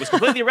someone, and it was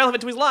completely irrelevant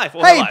to his life.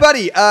 Or her Hey, life.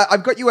 buddy,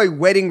 I've got you a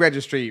wedding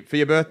registry for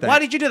your birthday. Why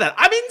did you do that?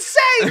 I'm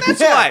insane.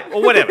 That's Yeah. why,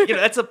 or whatever.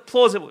 That's a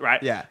plausible,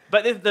 right? Yeah.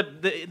 But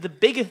the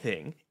bigger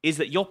thing is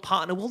that your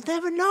partner will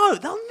never know.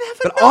 They'll never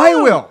But know. I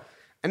will.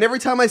 And every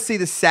time I see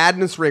the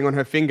sadness ring on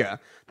her finger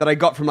that I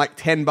got from like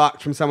 $10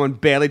 from someone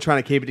barely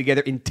trying to keep it together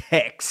in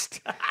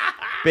text,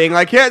 being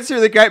like, yeah, it's a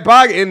really great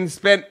bargain,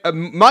 spent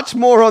much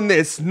more on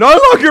this, no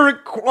longer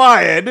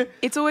required.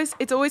 It's always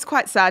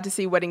quite sad to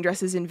see wedding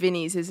dresses in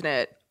Vinnie's, isn't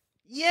it?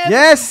 Yeah.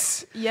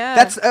 Yes. Yeah.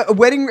 That's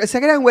a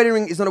second-hand wedding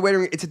ring is not a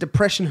wedding ring, it's a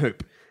depression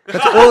hoop.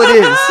 That's all it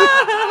is.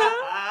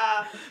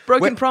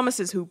 Broken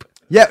promises hoop.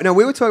 Yeah, no,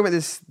 we were talking about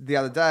this the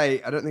other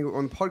day. I don't think we were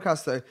on the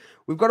podcast though.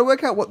 We've got to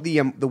work out what the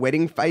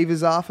wedding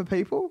favors are for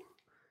people.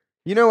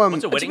 You know, What's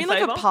a Do wedding you mean like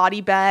favor? a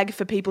party bag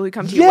for people who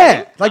come to your yeah,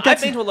 wedding? like I've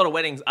that's been to a lot of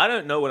weddings. I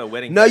don't know what a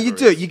wedding. no, favor you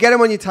do. is. You get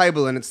them on your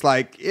table, and it's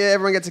like, yeah,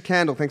 everyone gets a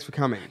candle. Thanks for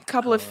coming. A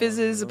couple of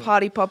fizzes, a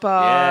party popper.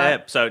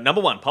 Yeah. So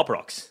number one, Pop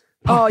Rocks.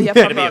 Oh yeah,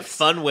 It'll pop be a rocks.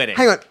 fun wedding.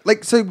 Hang on,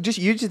 like, so you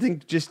just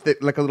think just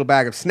that, like a little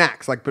bag of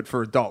snacks, like, but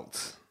for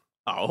adults.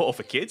 Oh, or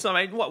for kids.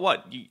 I mean,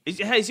 what?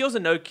 Is yours a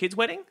no kids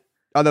wedding?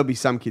 Oh, there'll be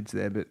some kids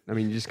there, but I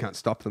mean, you just can't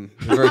stop them.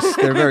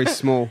 They're very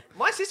small.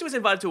 My sister was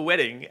invited to a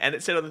wedding, and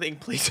it said on the thing,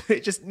 "Please."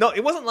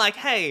 It wasn't like,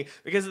 "Hey,"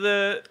 because of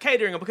the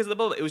catering or because of the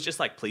blah. It was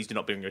just like, "Please do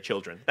not bring your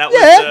children." That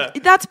Yeah.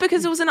 was. That's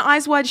because it was an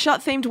Eyes Wide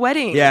Shut themed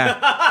wedding. Yeah,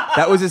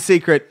 that was a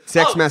secret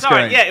sex masquerade.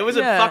 Sorry, yeah, it was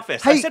Yeah. a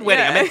fuckfest. I Hey, said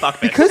wedding, I meant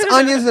fuckfest. Because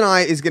Onions and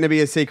I is going to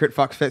be a secret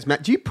fuck fest,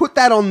 Matt. Do you put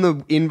that on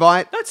the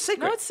invite? no, it's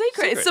secret. No, it's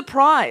secret. It's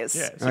surprise.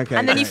 Yeah, it's Okay,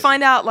 And then you great.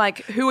 find out like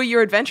who are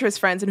your adventurous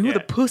friends and who are Yeah.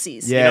 the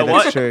pussies. Yeah, You know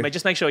that's what? true. Mate,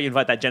 just make sure you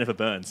invite that Jennifer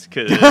Burns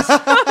because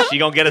she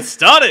gonna get us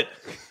started.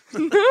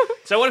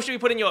 So what should we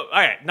put in your? All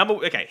right,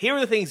 okay, here are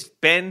the things,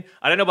 Ben.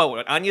 I don't know about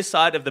what Anya's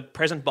side of the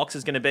present box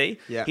is going to be.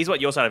 Yeah. Here's what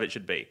your side of it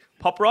should be: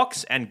 Pop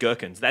Rocks and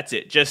gherkins. That's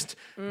it. Just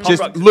Pop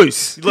Just Rocks.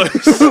 loose.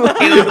 Loose.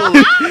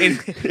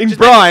 In just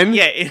brine?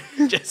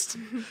 just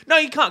no,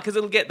 you can't because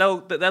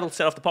that'll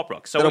set off the Pop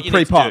Rocks. So That'll what you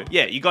need to pre-pop. do,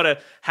 you got to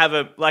have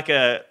like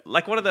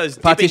one of those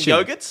Partition.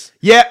 dipping yogurts.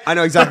 Yeah, I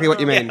know exactly what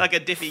you mean. Yeah, like a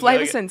diffy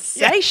Flavor yogurt.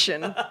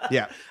 sensation.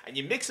 Yeah. And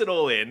you mix it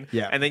all in,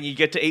 Yeah. and then you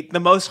get to eat the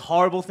most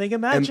horrible thing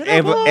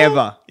imaginable.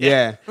 Ever.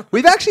 Yeah.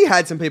 We've actually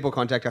had some people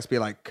contact us, be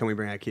like, can we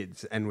bring our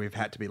kids? And we've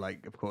had to be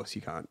like, of course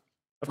you can't.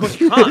 Of course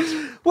you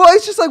can't. Well,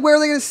 it's just like, where are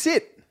they going to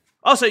sit?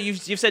 Oh, so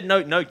you've said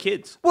no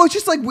kids. Well, it's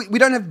just like, we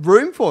don't have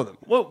room for them.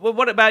 Well,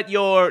 what about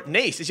your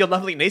niece? Is your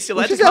lovely niece still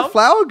allowed She's to our come?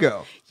 flower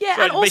girl. Yeah, Right,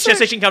 and but also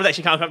she can come.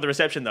 She can't come to the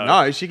reception though.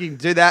 No, she can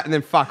do that and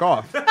then fuck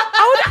off.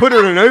 Put her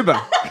in an Uber.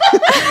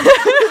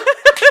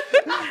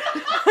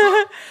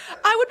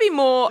 I would be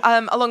more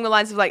along the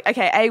lines of like,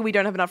 okay, A, we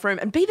don't have enough room,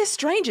 and B, they're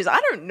strangers. I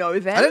don't know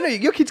them. I don't know.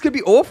 Your kids could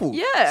be awful.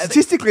 Yeah.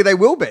 Statistically, they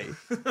will be.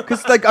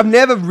 Because, like, I've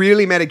never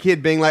really met a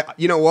kid being like,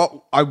 you know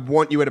what? I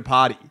want you at a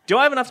party. Do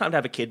I have enough time to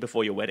have a kid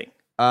before your wedding?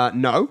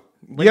 No.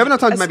 You have enough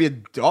time to maybe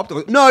adopt.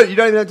 No, you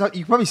don't even have time.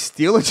 You can probably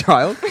steal a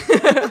child.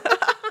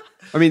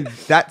 I mean,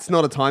 that's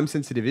not a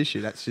time-sensitive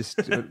issue. That's just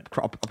opportunity.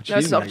 No, it's I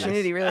guess.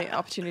 opportunity, really.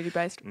 Opportunity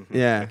based.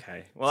 Yeah.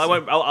 Okay. Well, I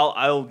won't.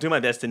 I'll do my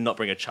best to not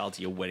bring a child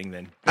to your wedding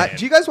then.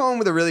 Do you guys want one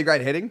with a really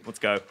great heading? Let's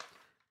go.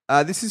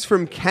 This is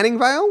from Canning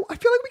Vale. I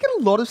feel like we get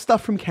a lot of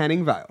stuff from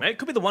Canning Vale. Mate, it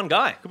could be the one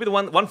guy. Could be the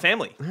one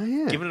family. Oh,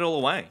 yeah. Giving it all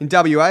away. In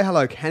WA,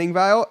 hello, Canning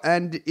Vale,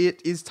 and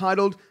it is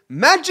titled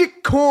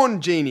Magic Corn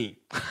Genie.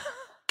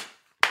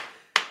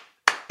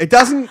 It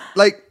doesn't,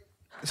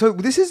 so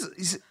this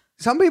is,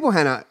 some people,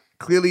 Hannah,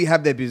 clearly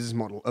have their business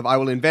model of I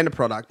will invent a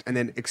product and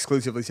then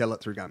exclusively sell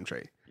it through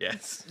Gumtree.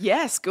 Yes.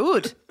 Yes,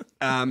 good.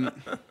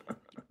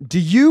 Do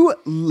you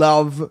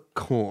love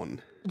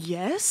corn?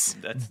 Yes.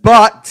 That's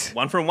But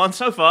one from one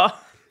so far.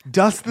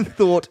 does the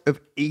thought of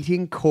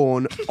eating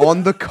corn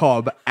on the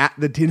cob at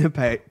the dinner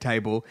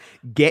table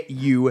get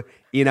you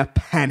in a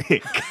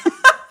panic?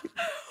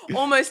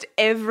 Almost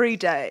every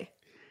day.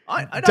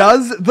 I don't.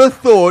 Does the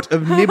thought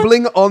of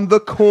nibbling on the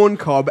corn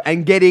cob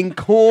and getting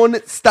corn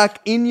stuck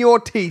in your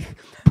teeth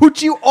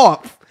put you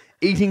off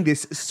eating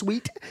this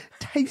sweet,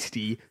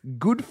 tasty,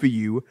 good for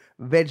you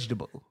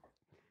vegetable?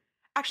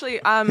 Actually,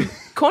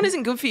 corn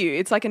isn't good for you.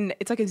 It's like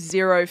a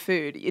zero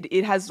food.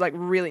 It has like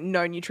really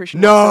no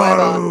nutrition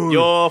whatsoever. No.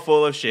 You're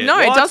full of shit. No,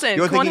 it What? doesn't.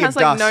 You're Corn thinking has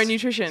of like no dust.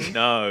 nutrition.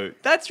 No,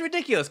 that's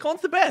ridiculous. Corn's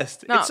the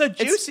best. No, it's so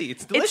juicy.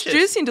 It's delicious. It's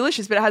juicy and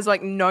delicious, but it has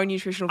like no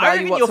nutritional I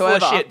value reckon you're full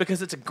whatsoever. of shit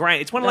because it's a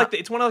grain. It's one of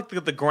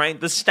No.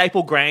 the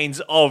staple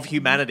grains of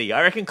humanity.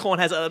 I reckon corn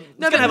has it's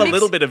No, gonna but have a mix-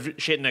 little bit of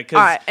shit in it because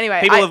Alright, anyway,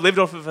 people I- have lived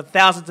off it for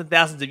thousands and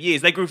thousands of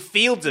years. They grew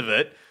fields of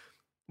it.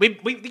 We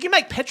you can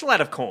make petrol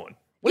out of corn.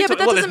 What are Yeah, you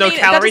but talking- that there's doesn't no mean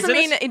calories that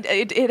doesn't in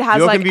mean it. it has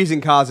You're like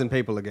confusing cars and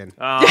people again.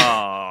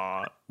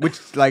 Oh. Which,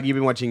 you've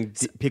been watching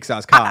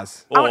Pixar's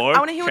Cars. I Or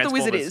wanna hear what the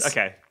wizard Transformers. is.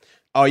 Okay.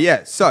 Oh,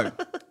 yeah. So,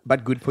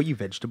 but good for you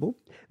vegetable.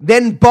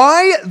 Then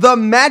buy the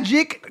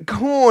Magic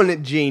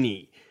Corn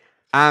Genie.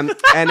 And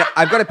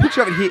I've got a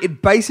picture of it here.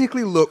 It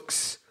basically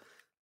looks...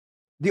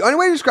 The only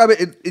way to describe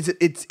it is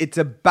it's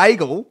a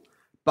bagel,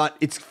 but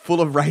it's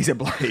full of razor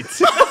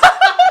blades.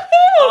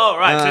 Oh,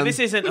 right. So this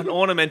isn't an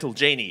ornamental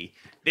genie.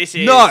 This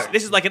is No.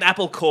 This is like an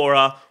apple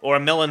corer or a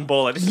melon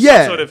baller. This is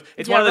Yeah. some sort of.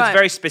 It's Yeah, one of those right.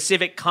 very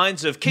specific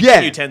kinds of kitchen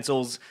Yeah.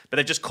 utensils, but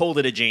they've just called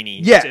it a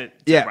genie. Yeah, It's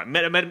yeah. right,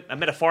 a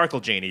metaphorical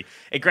genie.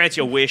 It grants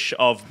your wish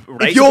of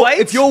razor if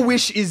blades. your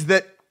wish is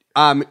that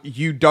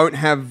you don't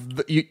have...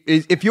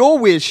 if your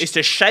wish... is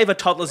to shave a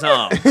toddler's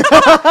arm.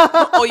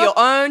 or your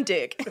own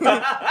dick.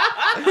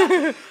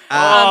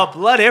 Oh,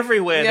 blood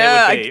everywhere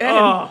yeah, there would be. again.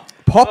 Oh.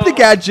 Pop the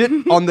gadget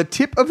on the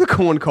tip of the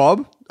corn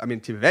cob. I mean,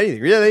 tip of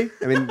anything, really.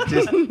 I mean,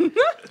 just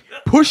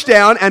push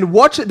down and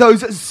watch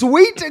those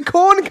sweet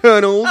corn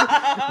kernels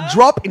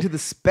drop into the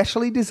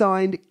specially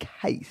designed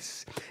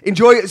case.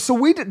 Enjoy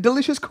sweet,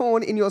 delicious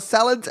corn in your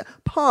salads,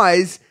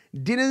 pies,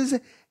 dinners,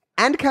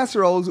 and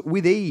casseroles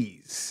with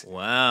ease.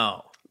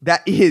 Wow.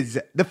 That is.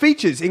 The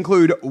features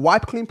include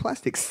wipe clean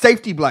plastic,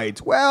 safety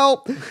blades,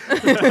 well,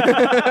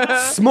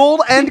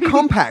 small and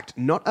compact,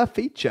 not a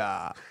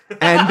feature,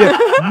 and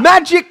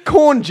magic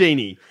corn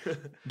genie.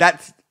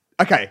 That's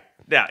okay.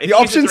 Now, if the you use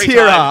it options 3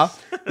 here times-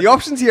 are the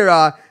options here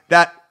are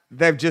that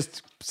they've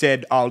just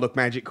said, "Oh, look,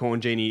 magic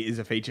corn genie is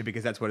a feature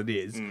because that's what it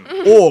is,"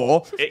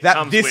 or It that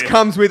comes this with-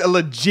 comes with a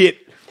legit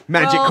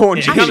magic Well, corn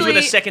It genie. comes with a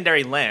Actually-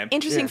 secondary lamp.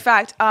 Interesting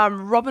fact: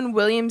 Robin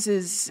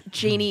Williams'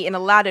 genie in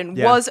Aladdin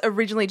Yeah. was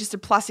originally just a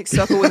plastic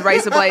circle with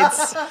razor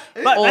blades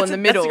But all that's, in the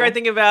middle. That's the great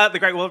thing about the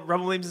great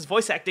Robin Williams'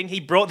 voice acting. He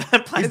brought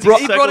that plastic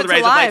brought- circle He brought with it to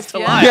razor life, blades to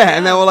yeah. life. Yeah,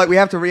 and they were like, "We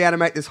have to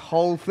reanimate this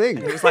whole thing."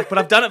 It's like, but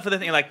I've done it for the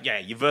thing. You're like, yeah,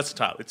 you're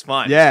versatile. It's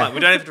fine. Yeah. It's fine.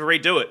 We don't have to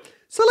redo it.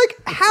 So, like,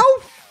 how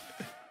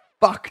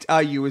fucked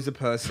are you as a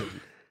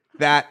person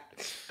that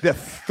the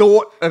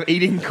thought of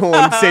eating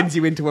corn sends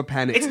you into a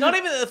panic? It's not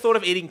even that the thought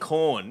of eating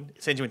corn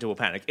sends you into a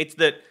panic. It's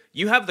that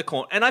you have the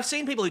corn, and I've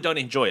seen people who don't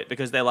enjoy it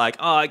because they're like,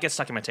 "Oh, it gets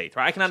stuck in my teeth."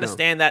 Right? I can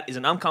understand that is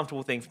an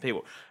uncomfortable thing for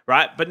people,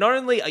 right? But not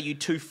only are you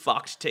too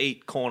fucked to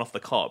eat corn off the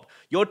cob,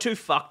 you're too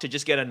fucked to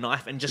just get a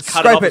knife and just cut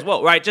it Scrape off it. as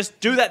well, right? Just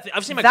do that.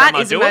 I've seen my That grandma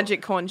is a do it.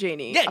 magic corn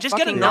genie. Yeah, just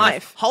get a fucking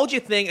knife, hold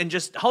your thing, and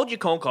just hold your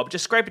corn cob.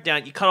 Just scrape it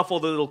down. You cut off all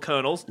the little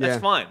kernels. That's Yeah.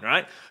 fine,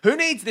 right? Who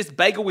needs this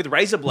bagel with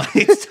razor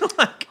blades? to,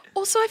 like,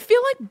 Also, I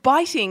feel like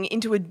biting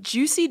into a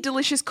juicy,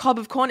 delicious cob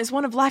of corn is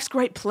one of life's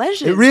great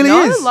pleasures. It really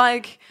no? is.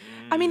 Like,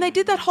 I mean, they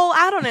did that whole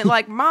ad on it,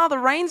 like, "Ma, the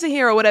rains are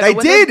here" or whatever. They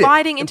when did They're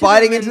biting into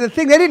the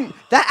thing. They didn't.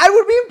 That ad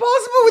would be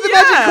impossible with the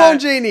magic Yeah. corn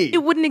genie.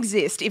 It wouldn't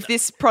exist if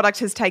this product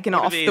has taken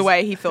off It the is-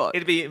 way he thought.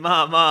 It'd be,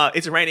 Ma,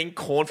 it's raining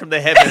corn from the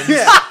heavens.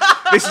 Yeah.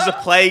 This is a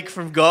plague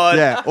from God.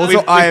 Yeah. Also,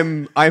 We've- I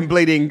am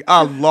bleeding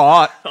a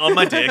lot. on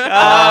my dick. A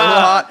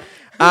lot.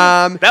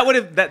 That would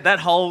have that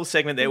whole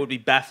segment there would be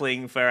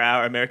baffling for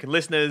our American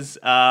listeners.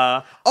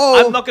 I'm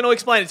not going to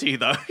explain it to you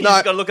though. You No.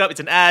 just got to look up. It's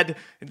an ad.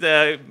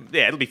 Yeah,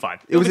 it'll be fine.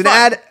 It was an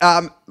ad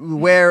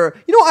where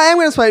I am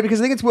going to explain it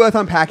because I think it's worth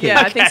unpacking. Yeah,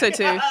 I think so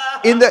too.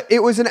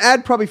 It was an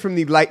ad probably from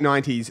the late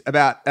 90s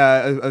about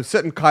a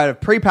certain kind of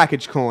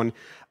prepackaged corn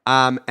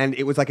And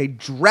it was like a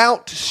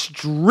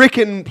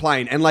drought-stricken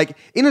plain. And like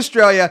in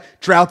Australia,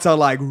 droughts are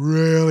like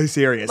really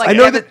serious. Like I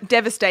know that.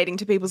 devastating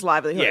to people's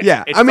livelihoods.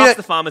 Yeah, It I mean, fucks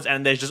the farmers,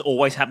 and they're just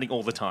always happening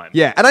all the time.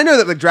 Yeah, and I know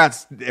that the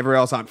droughts everywhere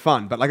else aren't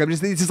fun, but like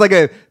it's just like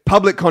a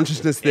public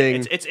consciousness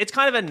thing. It's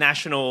kind of a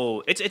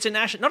national. It's a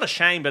national, not a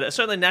shame, but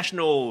certainly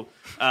national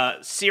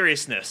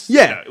seriousness.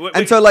 Yeah. You know?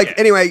 And so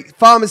anyway,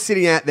 farmers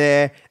sitting out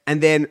there,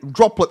 and then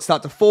droplets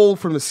start to fall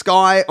from the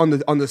sky on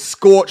the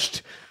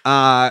scorched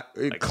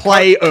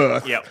clay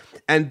earth. Yep.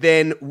 And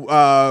then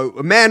a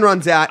man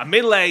runs out. A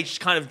middle-aged,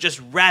 kind of just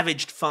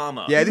ravaged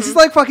farmer. Yeah, this is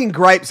like fucking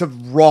Grapes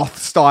of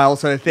Wrath style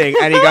sort of thing.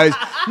 And he goes,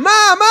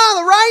 Ma,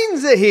 the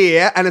rains are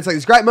here. And it's like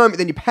this great moment.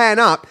 Then you pan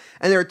up,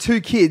 and there are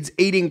two kids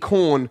eating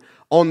corn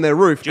on their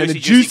roof. And the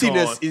Juicy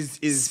juiciness corn.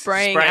 is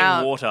Spraying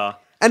out. water.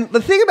 And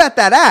the thing about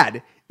that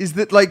ad is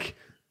that like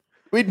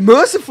it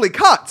mercifully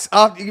cuts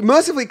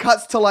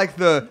to like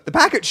the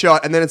packet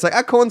shot, and then it's like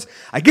our corn's.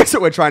 I guess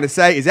what we're trying to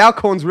say is our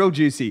corn's real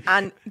juicy.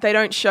 And they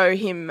don't show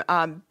him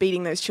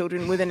beating those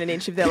children within an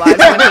inch of their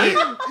lives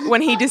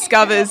when he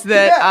discovers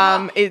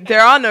that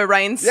there are no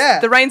rains. Yeah.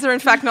 The rains are in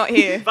fact not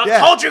here. I've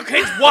called you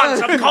kids once.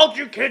 I've called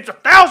you kids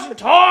 1,000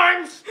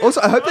 times.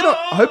 Also, I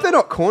hope they're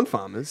not corn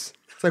farmers.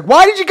 It's like,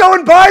 why did you go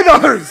and buy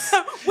those?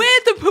 Where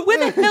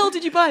the hell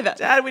did you buy that?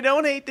 Dad, we don't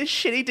want to eat this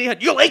shitty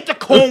dehydrated. You'll eat the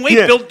corn. We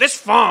Yeah. built this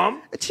farm.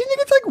 Do you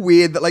think it's like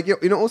weird that like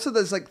also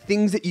there's like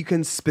things that you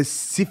can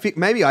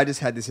maybe I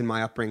just had this in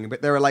my upbringing,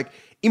 but there are like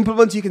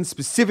implements you can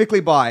specifically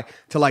buy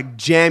to like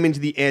jam into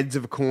the ends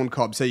of a corn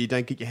cob so you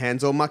don't get your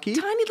hands all mucky.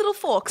 Tiny little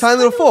forks. Tiny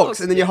little forks,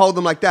 and then you hold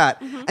them like that.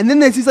 Mm-hmm. And then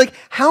there's this like,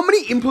 how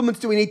many implements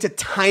do we need to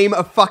tame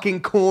a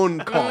fucking corn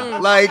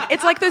cob? Like,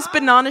 It's like those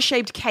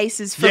banana-shaped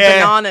cases for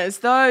Yeah. bananas.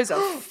 Those are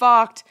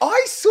fucked.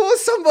 I saw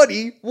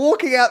somebody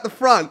walking out the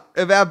front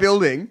of our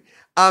building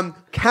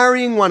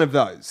carrying one of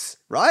those,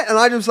 right? And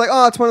I just was like,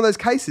 oh, it's one of those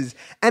cases.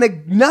 And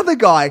another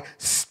guy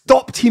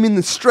stopped him in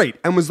the street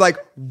and was like,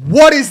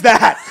 what is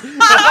that? Good.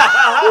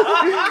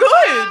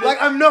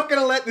 Like, I'm not going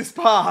to let this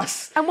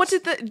pass. And what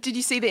did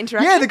you see the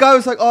interaction? Yeah, the guy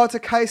was like, oh, it's a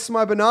case for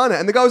my banana.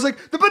 And the guy was like,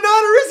 the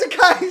banana is a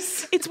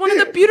case. It's one of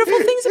the beautiful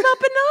things about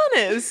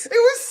bananas. It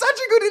was such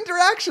a good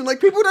interaction. Like,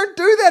 people don't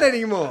do that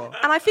anymore.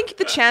 And I think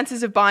the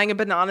chances of buying a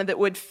banana that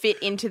would fit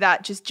into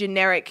that just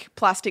generic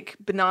plastic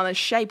banana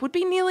shape would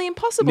be nearly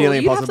impossible. Nearly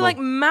You'd have to impossible. like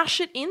mash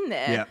it in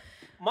there. Yeah.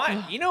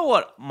 You know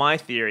what my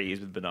theory is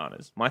with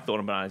bananas? My thought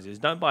on bananas is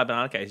don't buy a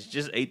banana case.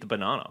 Just eat the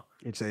banana.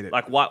 You just eat it.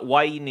 Like,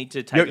 why you need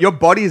to take Your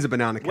body is a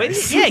banana Where do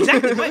case. yeah,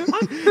 exactly.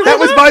 That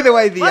was, by the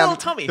way, My little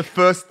tummy. the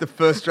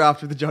first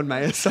draft of the John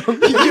Mayer song.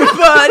 Your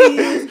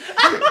body.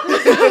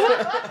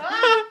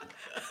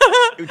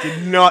 It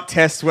did not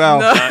test well.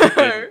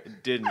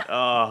 It didn't.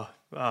 Oh.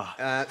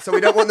 So we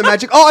don't want the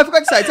magic. Oh, I forgot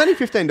to say, it's only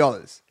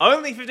 $15.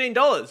 Only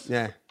 $15.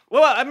 Yeah.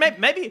 Well,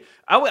 maybe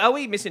are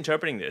we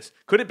misinterpreting this?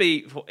 Could it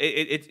be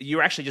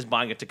you're actually just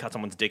buying it to cut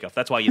someone's dick off?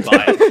 That's why you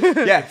buy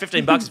it. Yeah.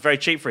 $15 is very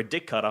cheap for a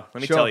dick cutter.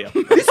 Let me Sure. tell you.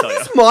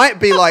 This might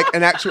be like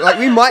an actual, like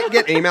we might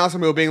get emails from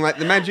people being like,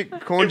 the magic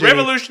corn It genie.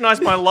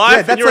 revolutionized my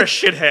life, that's and you're like- a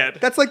shithead.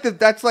 That's like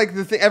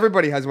the thing.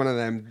 Everybody has one of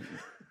them.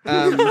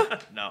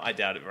 No, I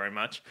doubt it very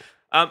much.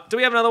 Do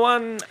we have another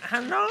one,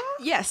 Hannah?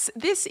 Yes,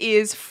 this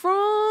is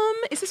from.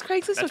 Is this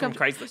Craigslist? That's or from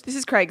Craigslist. This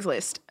is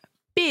Craigslist.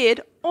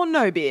 Beard or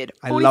no beard?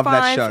 I love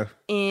that 45 show.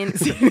 In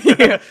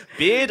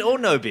Beard or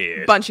no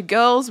beard? bunch of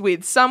girls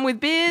with some with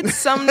beards,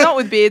 some not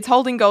with beards,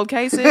 holding gold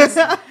cases.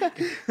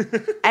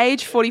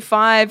 Age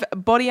 45,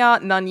 body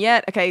art none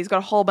yet. Okay, he's got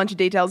a whole bunch of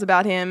details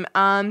about him.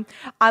 I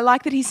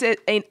like that he said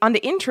under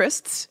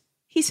interests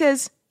he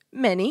says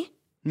many.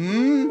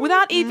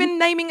 Without even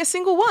naming a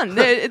single one.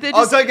 They're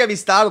Oh, just don't get me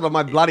started on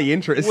my bloody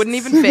interest. wouldn't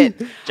even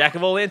fit. Jack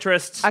of all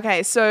interests.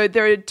 Okay, so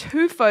there are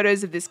two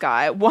photos of this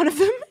guy. One of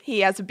them,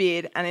 he has a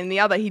beard, and in the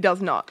other, he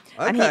does not.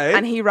 Okay.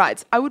 And he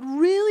writes, I would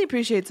really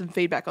appreciate some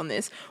feedback on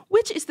this.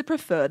 Which is the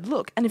preferred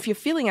look? And if you're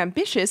feeling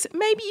ambitious,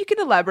 maybe you can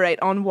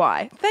elaborate on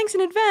why. Thanks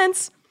in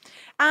advance.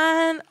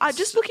 And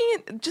just looking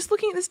at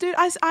this dude,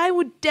 I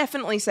would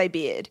definitely say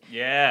beard.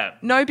 Yeah.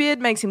 No beard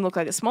makes him look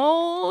like a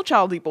small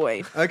childy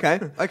boy. Okay.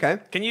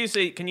 Can you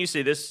see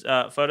this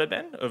photo,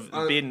 Ben, of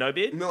beard, no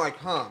beard? No, I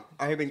can't.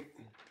 I haven't.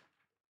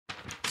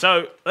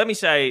 So let me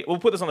say, we'll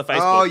put this on the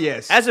Facebook. Oh,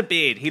 yes. As a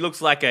beard, he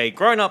looks like a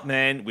grown-up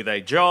man with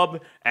a job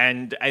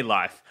and a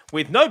life.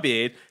 With no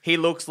beard, he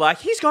looks like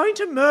he's going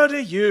to murder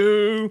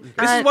you.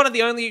 This is one of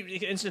the only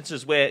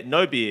instances where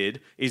no beard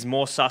is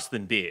more sus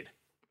than beard.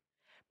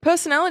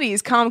 Personality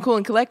is calm, cool,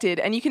 and collected,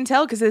 and you can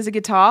tell because there's a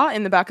guitar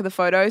in the back of the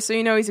photo, so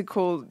you know he's a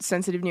cool,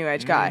 sensitive new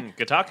age guy.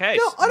 Guitar case.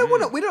 No, I don't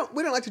want to. We don't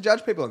like to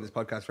judge people on this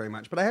podcast very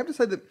much, but I have to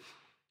say that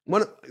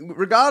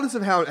regardless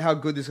of how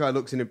good this guy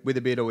looks with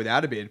a beard or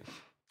without a beard,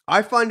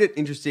 I find it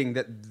interesting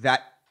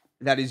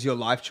that is your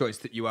life choice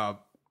that you are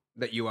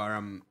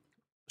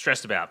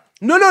Stressed about.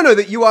 No,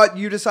 that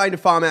you deciding to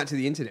farm out to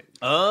the internet.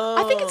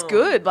 Oh. I think it's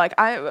good. Like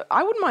I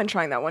wouldn't mind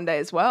trying that one day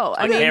as well.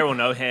 Like hair or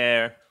no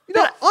hair. You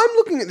know, I'm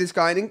looking at this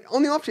guy, and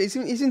on the off chance,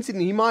 he's in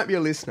Sydney. He might be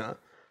a listener.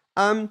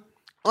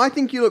 I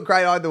think you look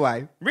great either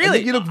way. Really? I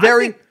think you look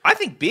very. I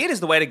think beard is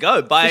the way to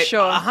go. By For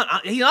sure.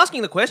 He's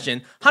asking the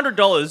question.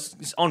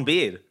 $100 on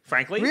beard.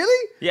 Frankly.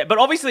 Really? Yeah, but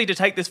obviously to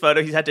take this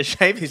photo, he's had to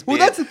shave his beard.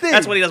 Well, that's the thing.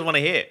 That's what he doesn't want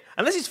to hear.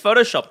 Unless he's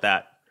photoshopped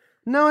that.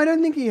 No, I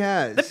don't think he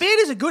has. The beard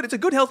is it's a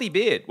good healthy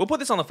beard. We'll put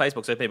this on the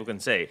Facebook so people can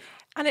see.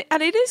 And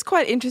it is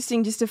quite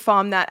interesting just to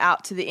farm that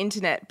out to the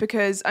internet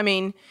because, I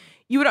mean,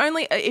 you would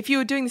only, if you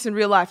were doing this in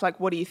real life, like,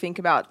 what do you think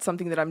about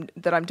something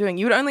that I'm doing?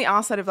 You would only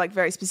ask that of like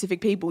very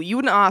specific people. You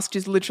wouldn't ask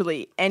just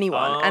literally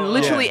anyone, and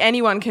literally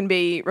anyone can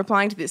be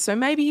replying to this. So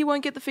maybe he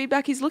won't get the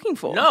feedback he's looking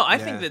for. No, I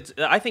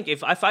think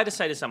if I had to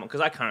say to someone,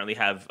 because I currently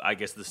have, I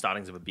guess, the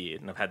startings of a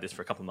beard, and I've had this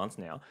for a couple of months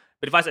now.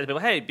 But if I say to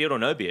people, hey, beard or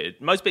no beard,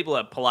 most people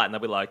are polite and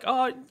they'll be like,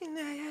 oh,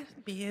 yeah,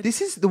 beard.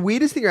 This is the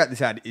weirdest thing about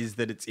this ad is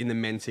that it's in the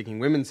men seeking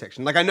women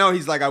section. Like, I know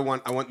he's like, I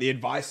want the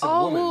advice of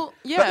a woman. Well,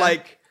 yeah.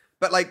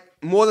 But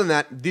more than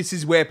that, this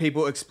is where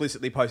people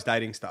explicitly post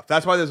dating stuff.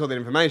 That's why there's all that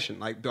information.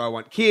 Like, do I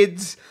want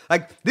kids?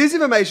 Like, this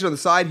information on the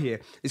side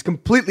here is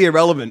completely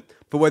irrelevant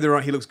for whether or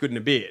not he looks good in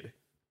a beard.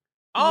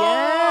 Oh,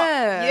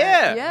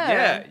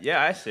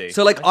 yeah, I see.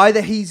 So, like,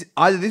 either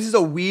this is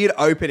a weird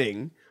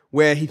opening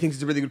where he thinks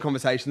it's a really good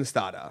conversation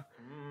starter.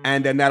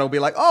 And then that'll be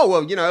like, oh,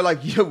 well,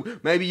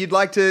 maybe you'd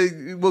like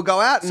to, we'll go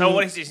out. And so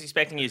what he's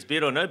expecting is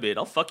beard or no beard.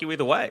 I'll fuck you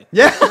either way.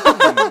 Yeah.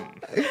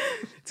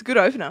 It's a good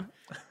opener.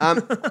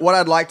 What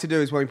I'd like to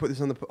do is when we put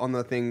this on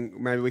the thing,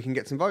 maybe we can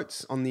get some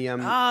votes on the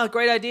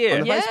Great idea.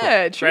 on the Yeah,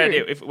 Facebook. true.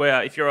 Great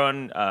idea. If you're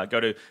on, go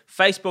to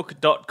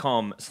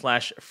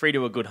facebook.com/Free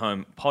to a Good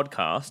Home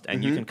podcast,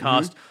 and you can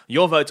cast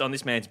your votes on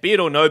this man's beard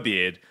or no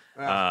beard.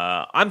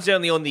 I'm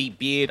certainly on the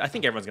beard. I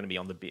think everyone's going to be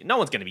on the beard. No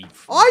one's going to be.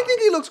 I think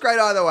he looks great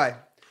either way.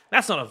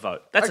 That's not a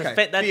vote. That's Okay, a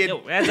fence. beard.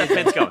 How's that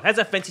fence going? How's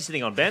that fence he's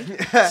sitting on, Ben?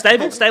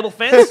 Stable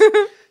fence.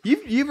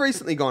 You've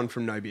recently gone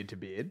from no beard to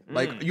beard.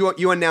 Like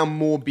you are now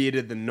more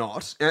bearded than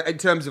not in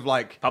terms of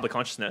like Public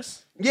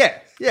consciousness. yeah.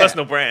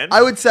 Personal brand.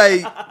 I would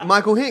say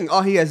Michael Hing.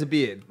 Oh, he has a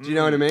beard. Do you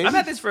know what I mean? I've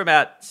had this for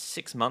about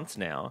 6 months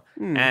now,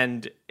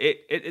 and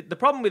the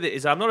problem with it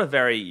is I'm not a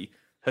very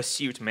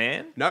hirsute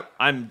man. Nope.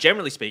 I'm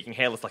generally speaking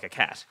hairless like a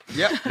cat.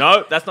 Yep.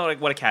 No, that's not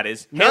what a cat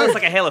is. Hairless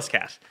like a hairless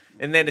cat,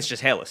 and then it's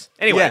just hairless.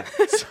 Anyway,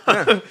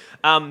 so,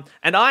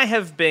 and I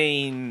have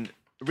been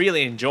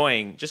really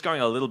enjoying just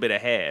going a little bit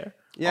of hair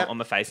on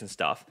my face and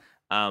stuff.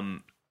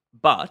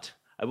 But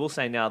I will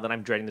say now that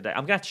I'm dreading the day.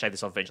 I'm going to have to shave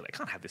this off eventually. I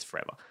can't have this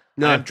forever.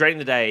 No. I'm dreading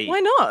the day.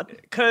 Why not?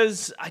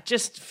 Because I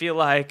just feel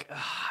like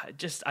I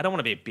don't want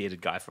to be a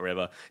bearded guy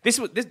forever. This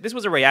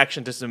was a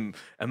reaction to some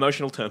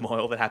emotional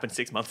turmoil that happened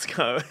 6 months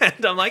ago,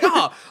 and I'm like,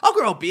 I'll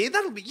grow a beard.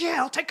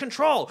 I'll take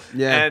control.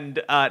 Yeah.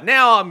 And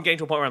now I'm getting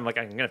to a point where I'm like,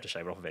 I'm gonna have to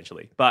shave it off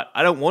eventually, but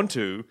I don't want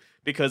to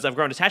because I've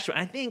grown attached to it.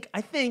 I think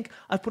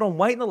I've put on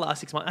weight in the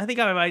last 6 months. I think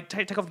I might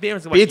take off the beard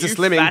and say, Beards are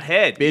slimming. Fat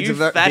head. Beards you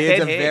are fat beards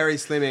head are head. very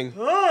slimming.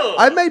 Oh.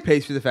 I've made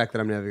peace with the fact that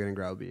I'm never going to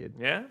grow a beard.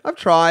 Yeah? I've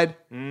tried,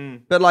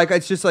 but like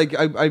it's just like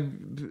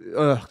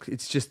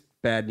it's just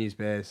bad news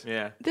bears.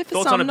 Yeah. They're for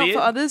Thoughts some, on a not beard?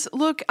 for others.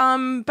 Look,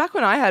 back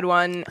when I had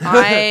one,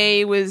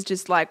 I was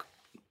just like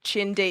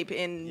chin deep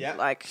in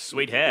like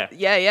Sweet hair.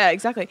 Yeah,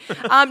 exactly.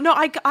 No,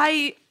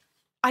 I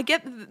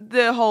get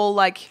the whole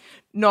like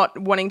not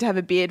wanting to have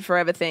a beard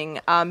forever thing,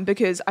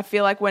 because I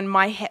feel like when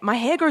my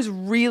hair grows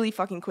really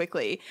fucking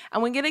quickly,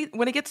 and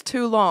when it gets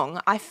too long,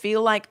 I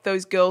feel like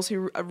those girls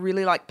who are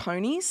really like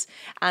ponies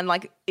and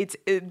like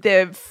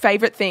their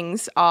favorite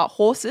things are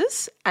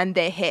horses and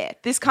their hair.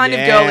 This kind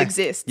of girl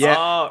exists. Yeah.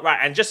 Oh, right.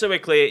 And just so we're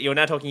clear, you're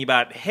now talking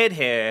about head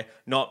hair,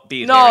 not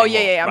beard hair. No,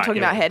 anymore. yeah. I'm Right,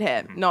 talking yeah. about head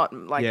hair, not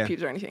like Yeah.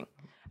 pubes or anything.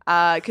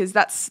 Because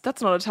that's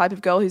not a type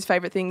of girl whose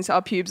favorite things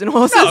are pubes and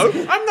horses. No,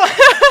 I'm not.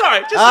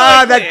 Sorry, just so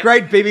we're That clear.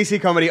 great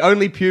BBC comedy,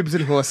 Only Pubes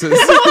and Horses.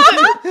 Just so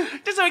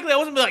we're clear, I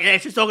wasn't like,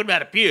 she's talking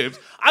about her pubes.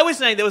 I was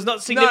saying there was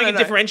not significant no.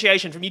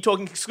 differentiation from you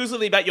talking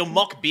exclusively about your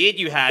mock beard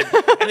you had,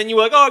 and then you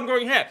were like, I'm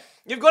growing hair.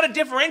 You've got to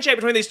differentiate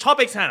between these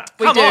topics, Hannah.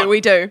 Come on.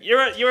 We do.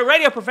 You're a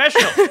radio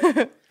professional.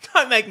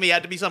 Don't make me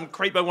out to be some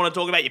creep I want to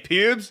talk about your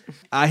pubes.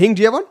 Hing,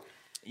 do you have one?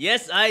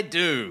 Yes, I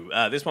do.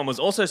 This one was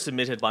also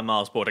submitted by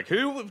Miles Portick,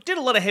 who did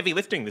a lot of heavy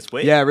lifting this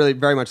week. Yeah, really,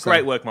 very much so.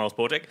 Great work, Miles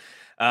Portick.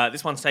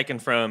 This one's taken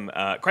from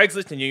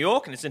Craigslist in New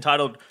York, and it's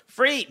entitled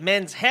Free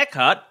Men's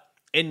Haircut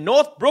in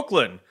North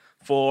Brooklyn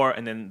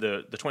and then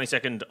the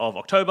 22nd of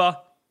October,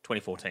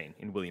 2014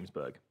 in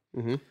Williamsburg.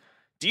 Mm-hmm.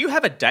 Do you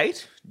have a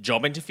date,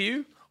 job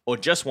interview, or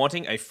just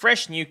wanting a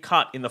fresh new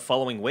cut in the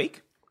following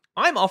week?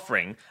 I'm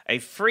offering a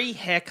free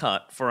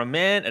haircut for a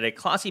man at a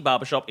classy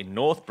barbershop in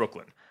North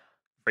Brooklyn.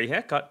 Free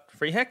haircut.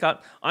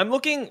 I'm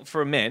looking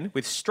for men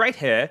with straight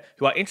hair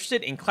who are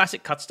interested in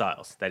classic cut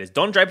styles. That is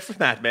Don Draper from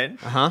Mad Men,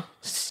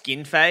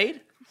 skin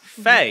fade,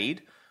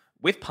 fade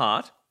with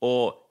part,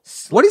 or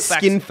What is slick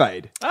back- skin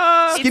fade?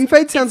 Skin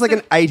fade sounds like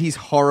an 80s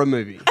horror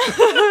movie.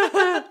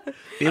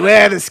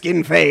 Beware the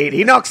skin fade.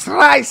 He knocks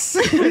thrice.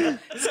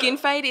 Skin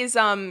fade is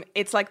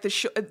it's like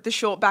the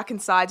short back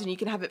and sides, and you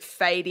can have it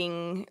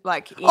fading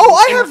like.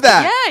 I have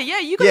that. Yeah.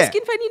 You got a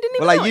skin fade, and you didn't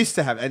even. Well, know I it. used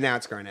to have it, and now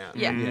it's grown out.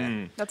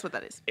 Yeah, that's what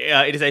that is.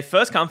 It is a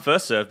first come,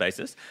 first serve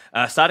basis,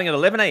 starting at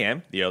 11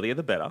 a.m., the earlier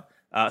the better.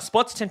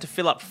 Spots tend to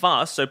fill up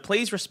fast, so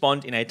please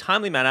respond in a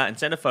timely manner and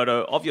send a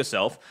photo of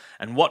yourself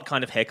and what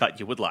kind of haircut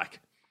you would like.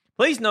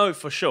 Please know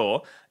for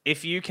sure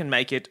if you can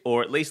make it,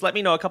 or at least let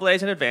me know a couple of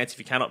days in advance if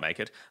you cannot make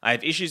it. I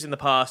have issues in the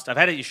past. I've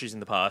had issues in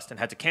the past and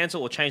had to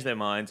cancel or change their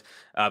minds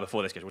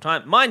before their scheduled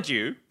time. Mind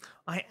you,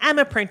 I am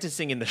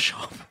apprenticing in the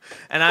shop,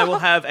 and I will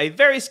have a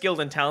very skilled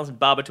and talented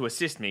barber to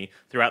assist me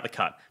throughout the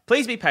cut.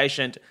 Please be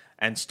patient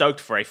and stoked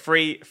for a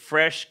free,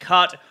 fresh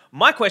cut.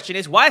 My question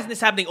is, why isn't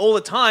this happening all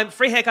the time?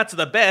 Free haircuts are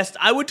the best.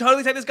 I would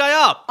totally take this guy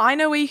up. I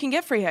know where you can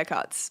get free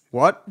haircuts.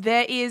 What?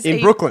 There is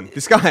In Brooklyn,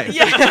 this guy.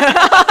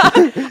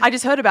 I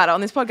just heard about it on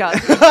this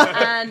podcast.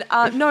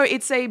 And no,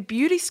 it's a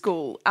beauty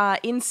school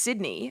in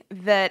Sydney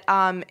that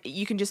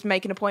you can just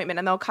make an appointment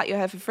and they'll cut your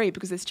hair for free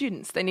because they're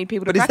students. They need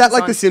people to But is practice that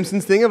like on. the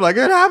Simpsons thing of like,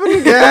 it happened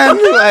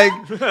again?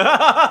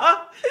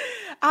 Like,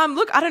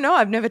 Look, I don't know.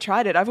 I've never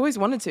tried it. I've always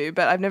wanted to,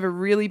 but I've never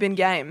really been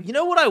game. You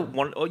know what I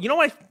want? Or you know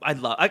what I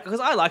love? Because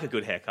I like a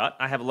good haircut.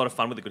 I have a lot of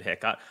fun with a good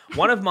haircut.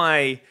 One of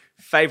my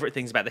favorite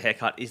things about the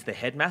haircut is the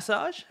head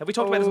massage. Have we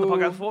talked about this on the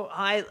podcast before?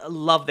 I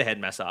love the head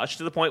massage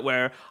to the point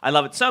where I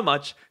love it so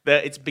much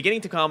that it's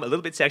beginning to become a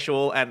little bit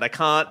sexual and I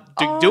can't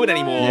do it no.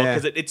 anymore Yeah.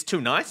 because it's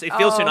too nice. It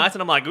feels too nice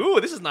and I'm like, ooh,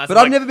 this is nice. but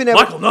I'm I've like, never been able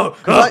Michael, no.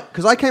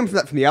 Because I came from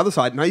that from the other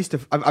side, and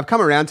I've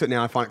come around to it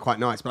now. I find it quite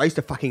nice, but I used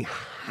to fucking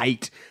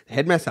hate the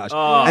head massage,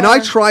 and I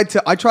tried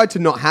to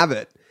not have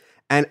it,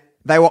 and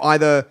they were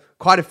either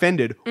quite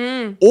offended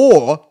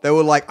or they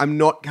were like, "I'm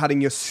not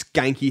cutting your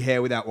skanky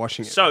hair without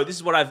washing it." So this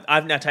is what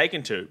I've now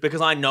taken to because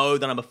I know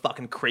that I'm a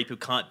fucking creep who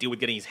can't deal with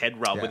getting his head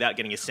rubbed without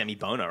getting a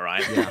semi-boner,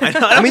 right?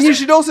 I mean, you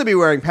should also be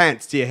wearing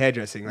pants to your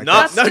hairdressing. Like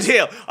No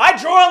deal. I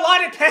draw a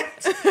line in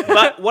pants.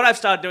 But what I've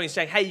started doing is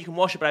saying, hey, you can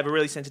wash it, but I have a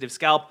really sensitive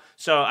scalp,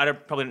 so I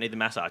probably don't need the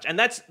massage. And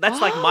that's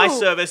like my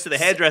service to the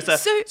hairdresser.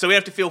 So we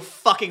have to feel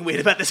fucking weird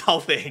about this whole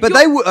thing. But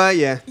they were,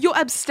 yeah. You're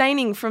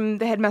abstaining from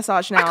the head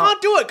massage now. I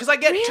can't do it because I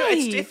get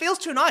Really? it feels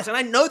too nice, and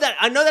I know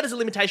that is a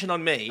limitation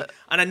on me,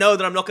 and I know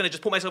that I'm not going to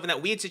just put myself in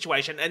that weird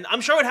situation. And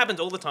I'm sure it happens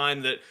all the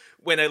time that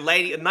when a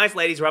nice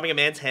lady's rubbing a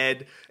man's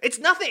head, it's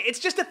nothing. It's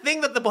just a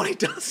thing that the body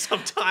does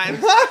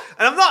sometimes.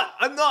 And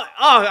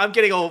I'm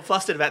getting all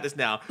flustered about this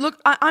now. Look,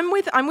 I'm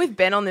with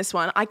Ben on this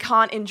one. I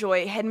can't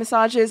enjoy head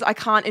massages. I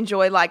can't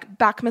enjoy like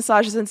back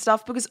massages and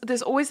stuff because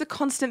there's always the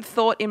constant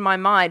thought in my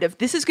mind of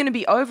this is going to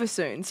be over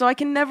soon, so I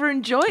can never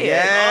enjoy it.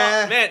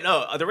 Yeah. Oh, man,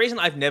 no. The reason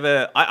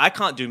I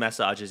can't do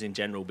massages in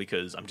general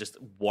because I'm just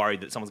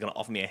worried that someone's going to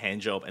offer me a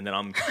hand job, and then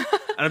I'm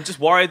just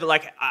worried that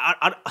like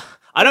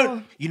I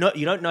don't you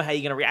don't know how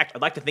you're going to react.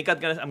 I'd like to think I'm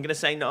going to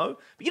say no,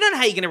 but you don't know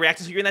how you're going to react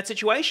until you're in that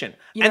situation.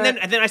 You and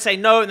know- then I say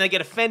no, and they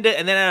get offended,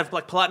 and then out of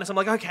like politeness, I'm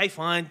like, okay,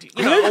 fine.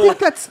 I don't think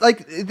that's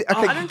like. Okay,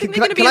 I don't think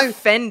they're going to be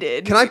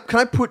offended. Can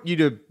I put you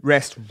to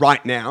rest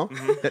right now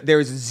that there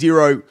is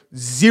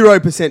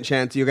 0%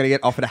 chance you're going to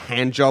get offered a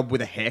hand job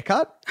with a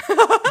haircut?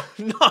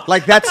 No.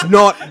 Like that's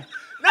not.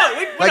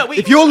 No,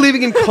 If you're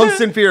living in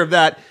constant fear of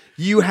that,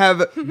 you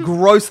have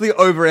grossly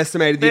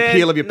overestimated the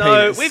appeal of your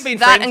penis. We've been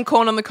that friends. and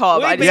corn on the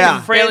cob. I We've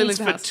just been barely friends leave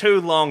the for house.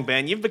 too long,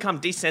 Ben. You've become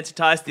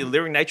desensitized to the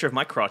alluring nature of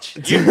my crotch.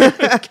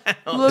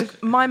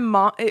 Look, my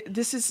mom.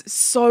 This is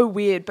so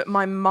weird, but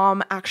my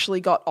mom actually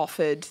got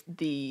offered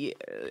the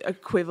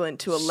equivalent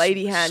to a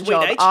lady hand Sweet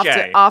job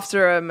HJ.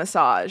 after a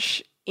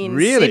massage in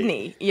Really?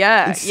 Sydney.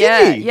 Yeah, In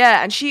Sydney?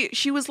 yeah. And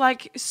she was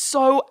like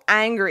so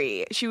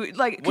angry. She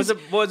like Was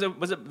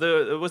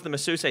the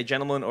masseuse a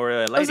gentleman or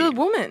a lady? was a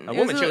woman. A It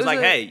woman. was She a- was it like,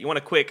 was a- "Hey, you want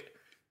a quick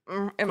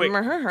go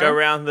yeah,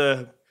 around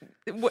the."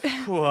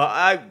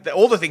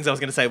 All the things I was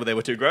going to say, but they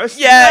were too gross.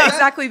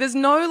 exactly. There's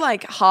no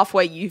like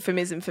halfway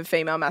euphemism for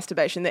female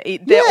masturbation. They're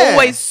Yeah.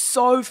 always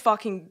so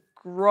fucking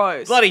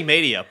gross. Bloody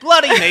media.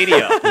 Bloody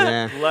media.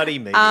 Yeah. Bloody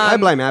media. I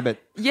blame Abbott.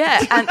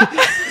 Yeah,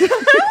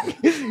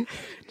 and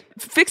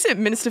fix it,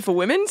 Minister for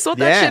Women. Sort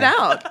that Yeah. shit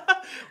out.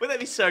 Wouldn't that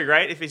be so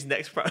great if his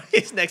next press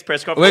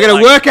conference? We're going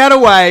to work out a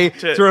way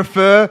to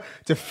refer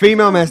to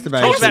female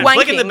masturbation. Talk about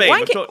flicking the bean.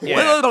 We've talked-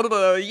 yeah.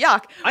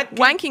 Yuck. I-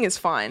 Wanking is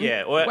fine.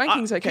 Yeah. Or,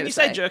 Wanking's okay Can to you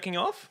say say. jerking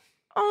off?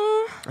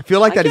 I feel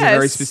like I that is a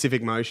very guess.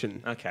 specific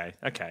motion. Okay.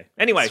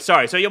 Anyway,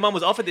 sorry. So your mum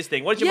was offered this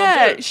thing. What did your mum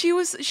Yeah, do? she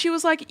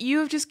was like, you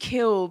have just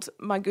killed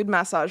my good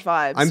massage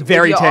vibes. I'm with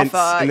very your tense.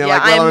 offer. And they're Yeah,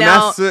 like, well, I I'm am a now.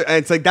 master. And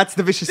it's like, that's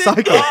the vicious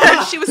cycle.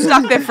 She was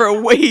stuck there for a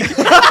week.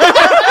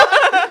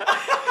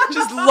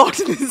 Just locked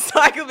in this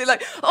cycle, be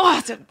like,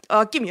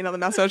 give me another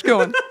massage.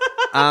 Go on.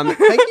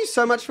 Thank you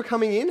so much for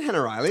coming in,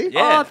 Hannah Riley.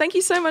 Yeah. Oh, thank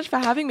you so much for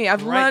having me. I've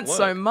Great learnt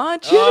so work.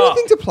 much. Do you have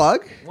anything to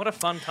plug? What a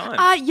fun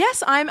time.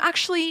 Yes, I'm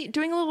actually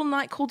doing a little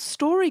night called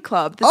Story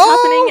Club that's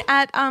Oh! happening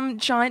at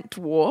Giant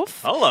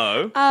Dwarf.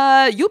 Hello.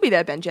 You'll be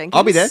there, Ben Jenkins.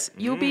 I'll be there.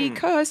 You'll be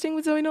co-hosting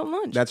with Zoe Norton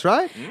Lunch. That's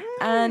right.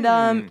 And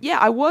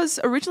I was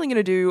originally going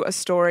to do a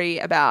story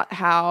about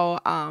how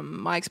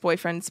my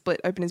ex-boyfriend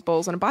split open his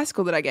balls on a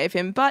bicycle that I gave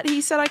him, but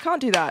he said I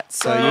can't do that.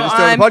 So, you're just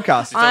doing a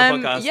podcast. Just doing a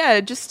I'm, podcast. yeah,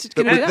 just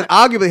going to do That that.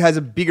 arguably has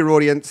a bigger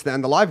audience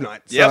than the live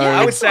night. So, Yeah, I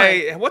would Excellent.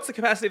 say, what's the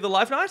capacity of the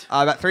live night?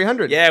 about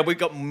 300. Yeah, we've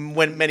got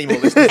many more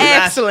listeners than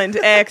that.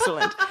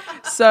 Excellent.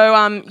 So,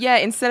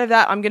 instead of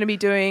that, I'm going to be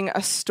doing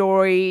a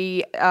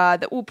story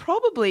that will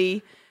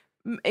probably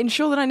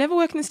ensure that I never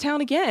work in this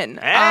town again.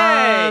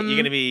 Hey, you're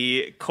going to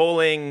be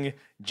calling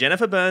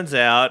Jennifer Burns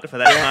out for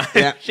that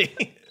time. Yeah.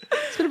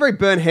 It's been a very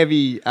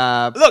burn-heavy...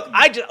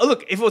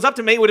 Look, if it was up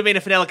to me, it would have been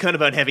a Fenella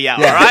Kernerburn heavy hour,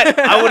 Yeah. right?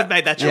 I would have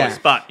made that choice, Yeah.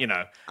 but,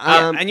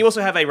 and you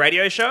also have a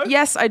radio show?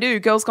 Yes, I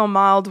do. Girls Gone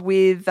Mild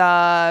with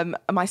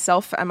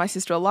myself and my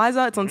sister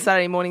Eliza. It's on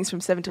Saturday mornings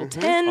from 7 till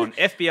 10. On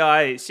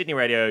FBI Sydney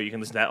Radio. You can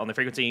listen to that on the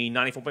frequency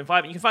 94.5.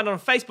 And you can find it on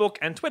Facebook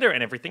and Twitter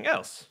and everything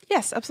else.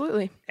 Yes,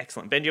 absolutely.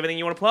 Excellent. Ben, do you have anything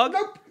you want to plug?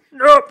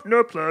 Nope.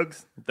 No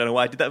plugs. Don't know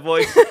why I did that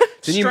voice.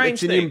 It's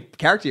a new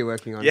character you're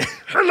working on. Yeah.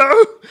 Hello.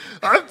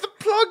 I'm the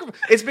plug.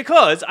 It's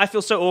because I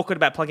feel so awkward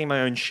about plugging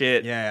my own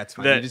shit. Yeah, that's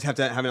fine. You just have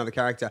to have another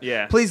character.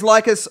 Yeah. Please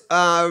like us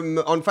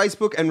on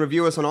Facebook and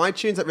review us on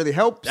iTunes. That really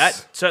helps.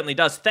 That certainly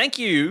does. Thank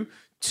you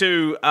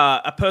to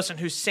a person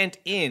who sent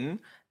in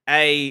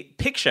a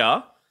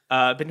picture.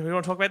 Ben, do we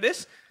want to talk about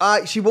this?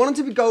 She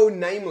wanted to go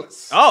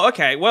nameless. Oh,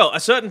 okay. Well,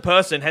 a certain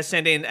person has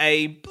sent in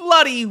a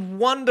bloody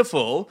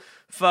wonderful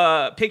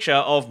picture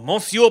of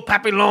Monsieur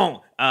Papillon,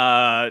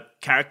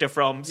 character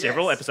from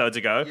several episodes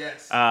ago.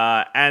 Yes.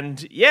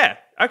 And yeah,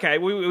 okay.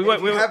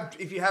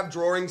 If you have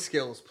drawing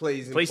skills,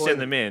 please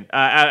send them in.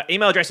 Our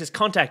email address is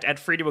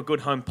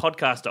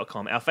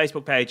contact@freetoagoodhomepodcast.com. Our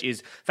Facebook page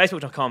is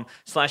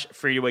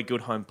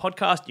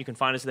facebook.com/freetoagoodhomepodcast. You can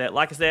find us there,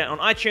 like us there on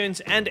iTunes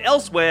and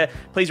elsewhere.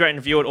 Please rate and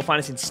review it, or find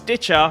us in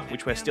Stitcher,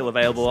 which we're still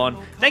available on.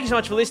 Thank you so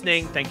much for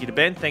listening. Thank you to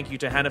Ben. Thank you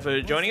to Hannah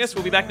for joining us.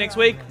 We'll be back next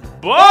week.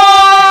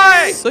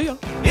 Bye! See ya.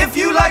 If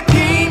you like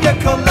pina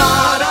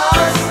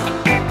coladas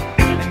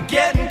and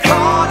getting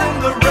caught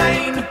in the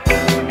rain,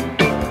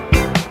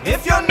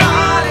 if you're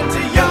not into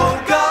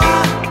yoga,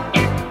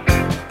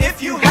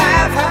 if you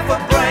have half a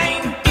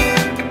brain,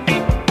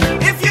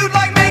 if you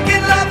like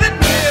making love at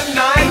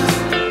midnight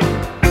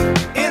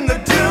in the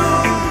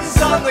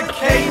dunes on the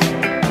Cape,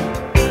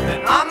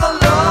 then I'm the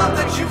love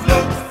that you've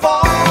looked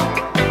for.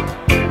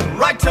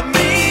 Write to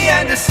me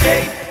and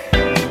escape.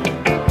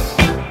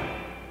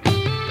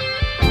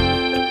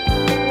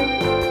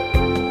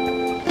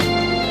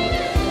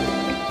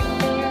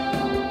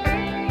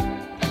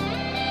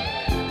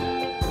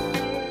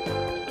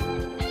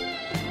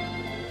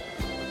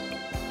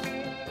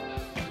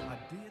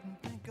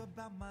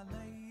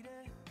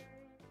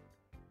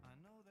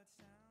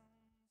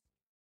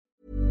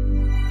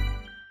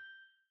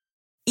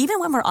 Even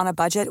when we're on a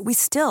budget, we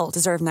still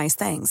deserve nice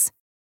things.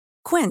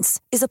 Quince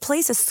is a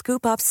place to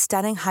scoop up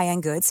stunning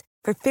high-end goods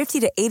for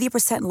 50 to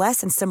 80% less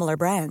than similar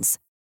brands.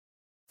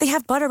 They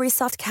have buttery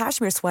soft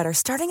cashmere sweaters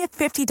starting at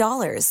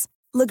 $50,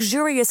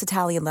 luxurious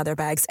Italian leather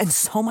bags, and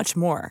so much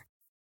more.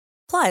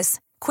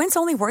 Plus, Quince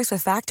only works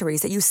with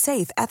factories that use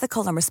safe,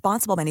 ethical, and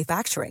responsible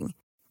manufacturing.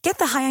 Get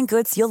the high-end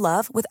goods you'll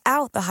love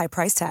without the high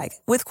price tag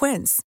with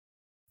Quince.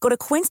 Go to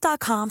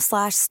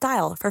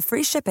quince.com/style for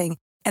free shipping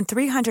and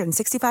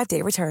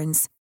 365-day returns.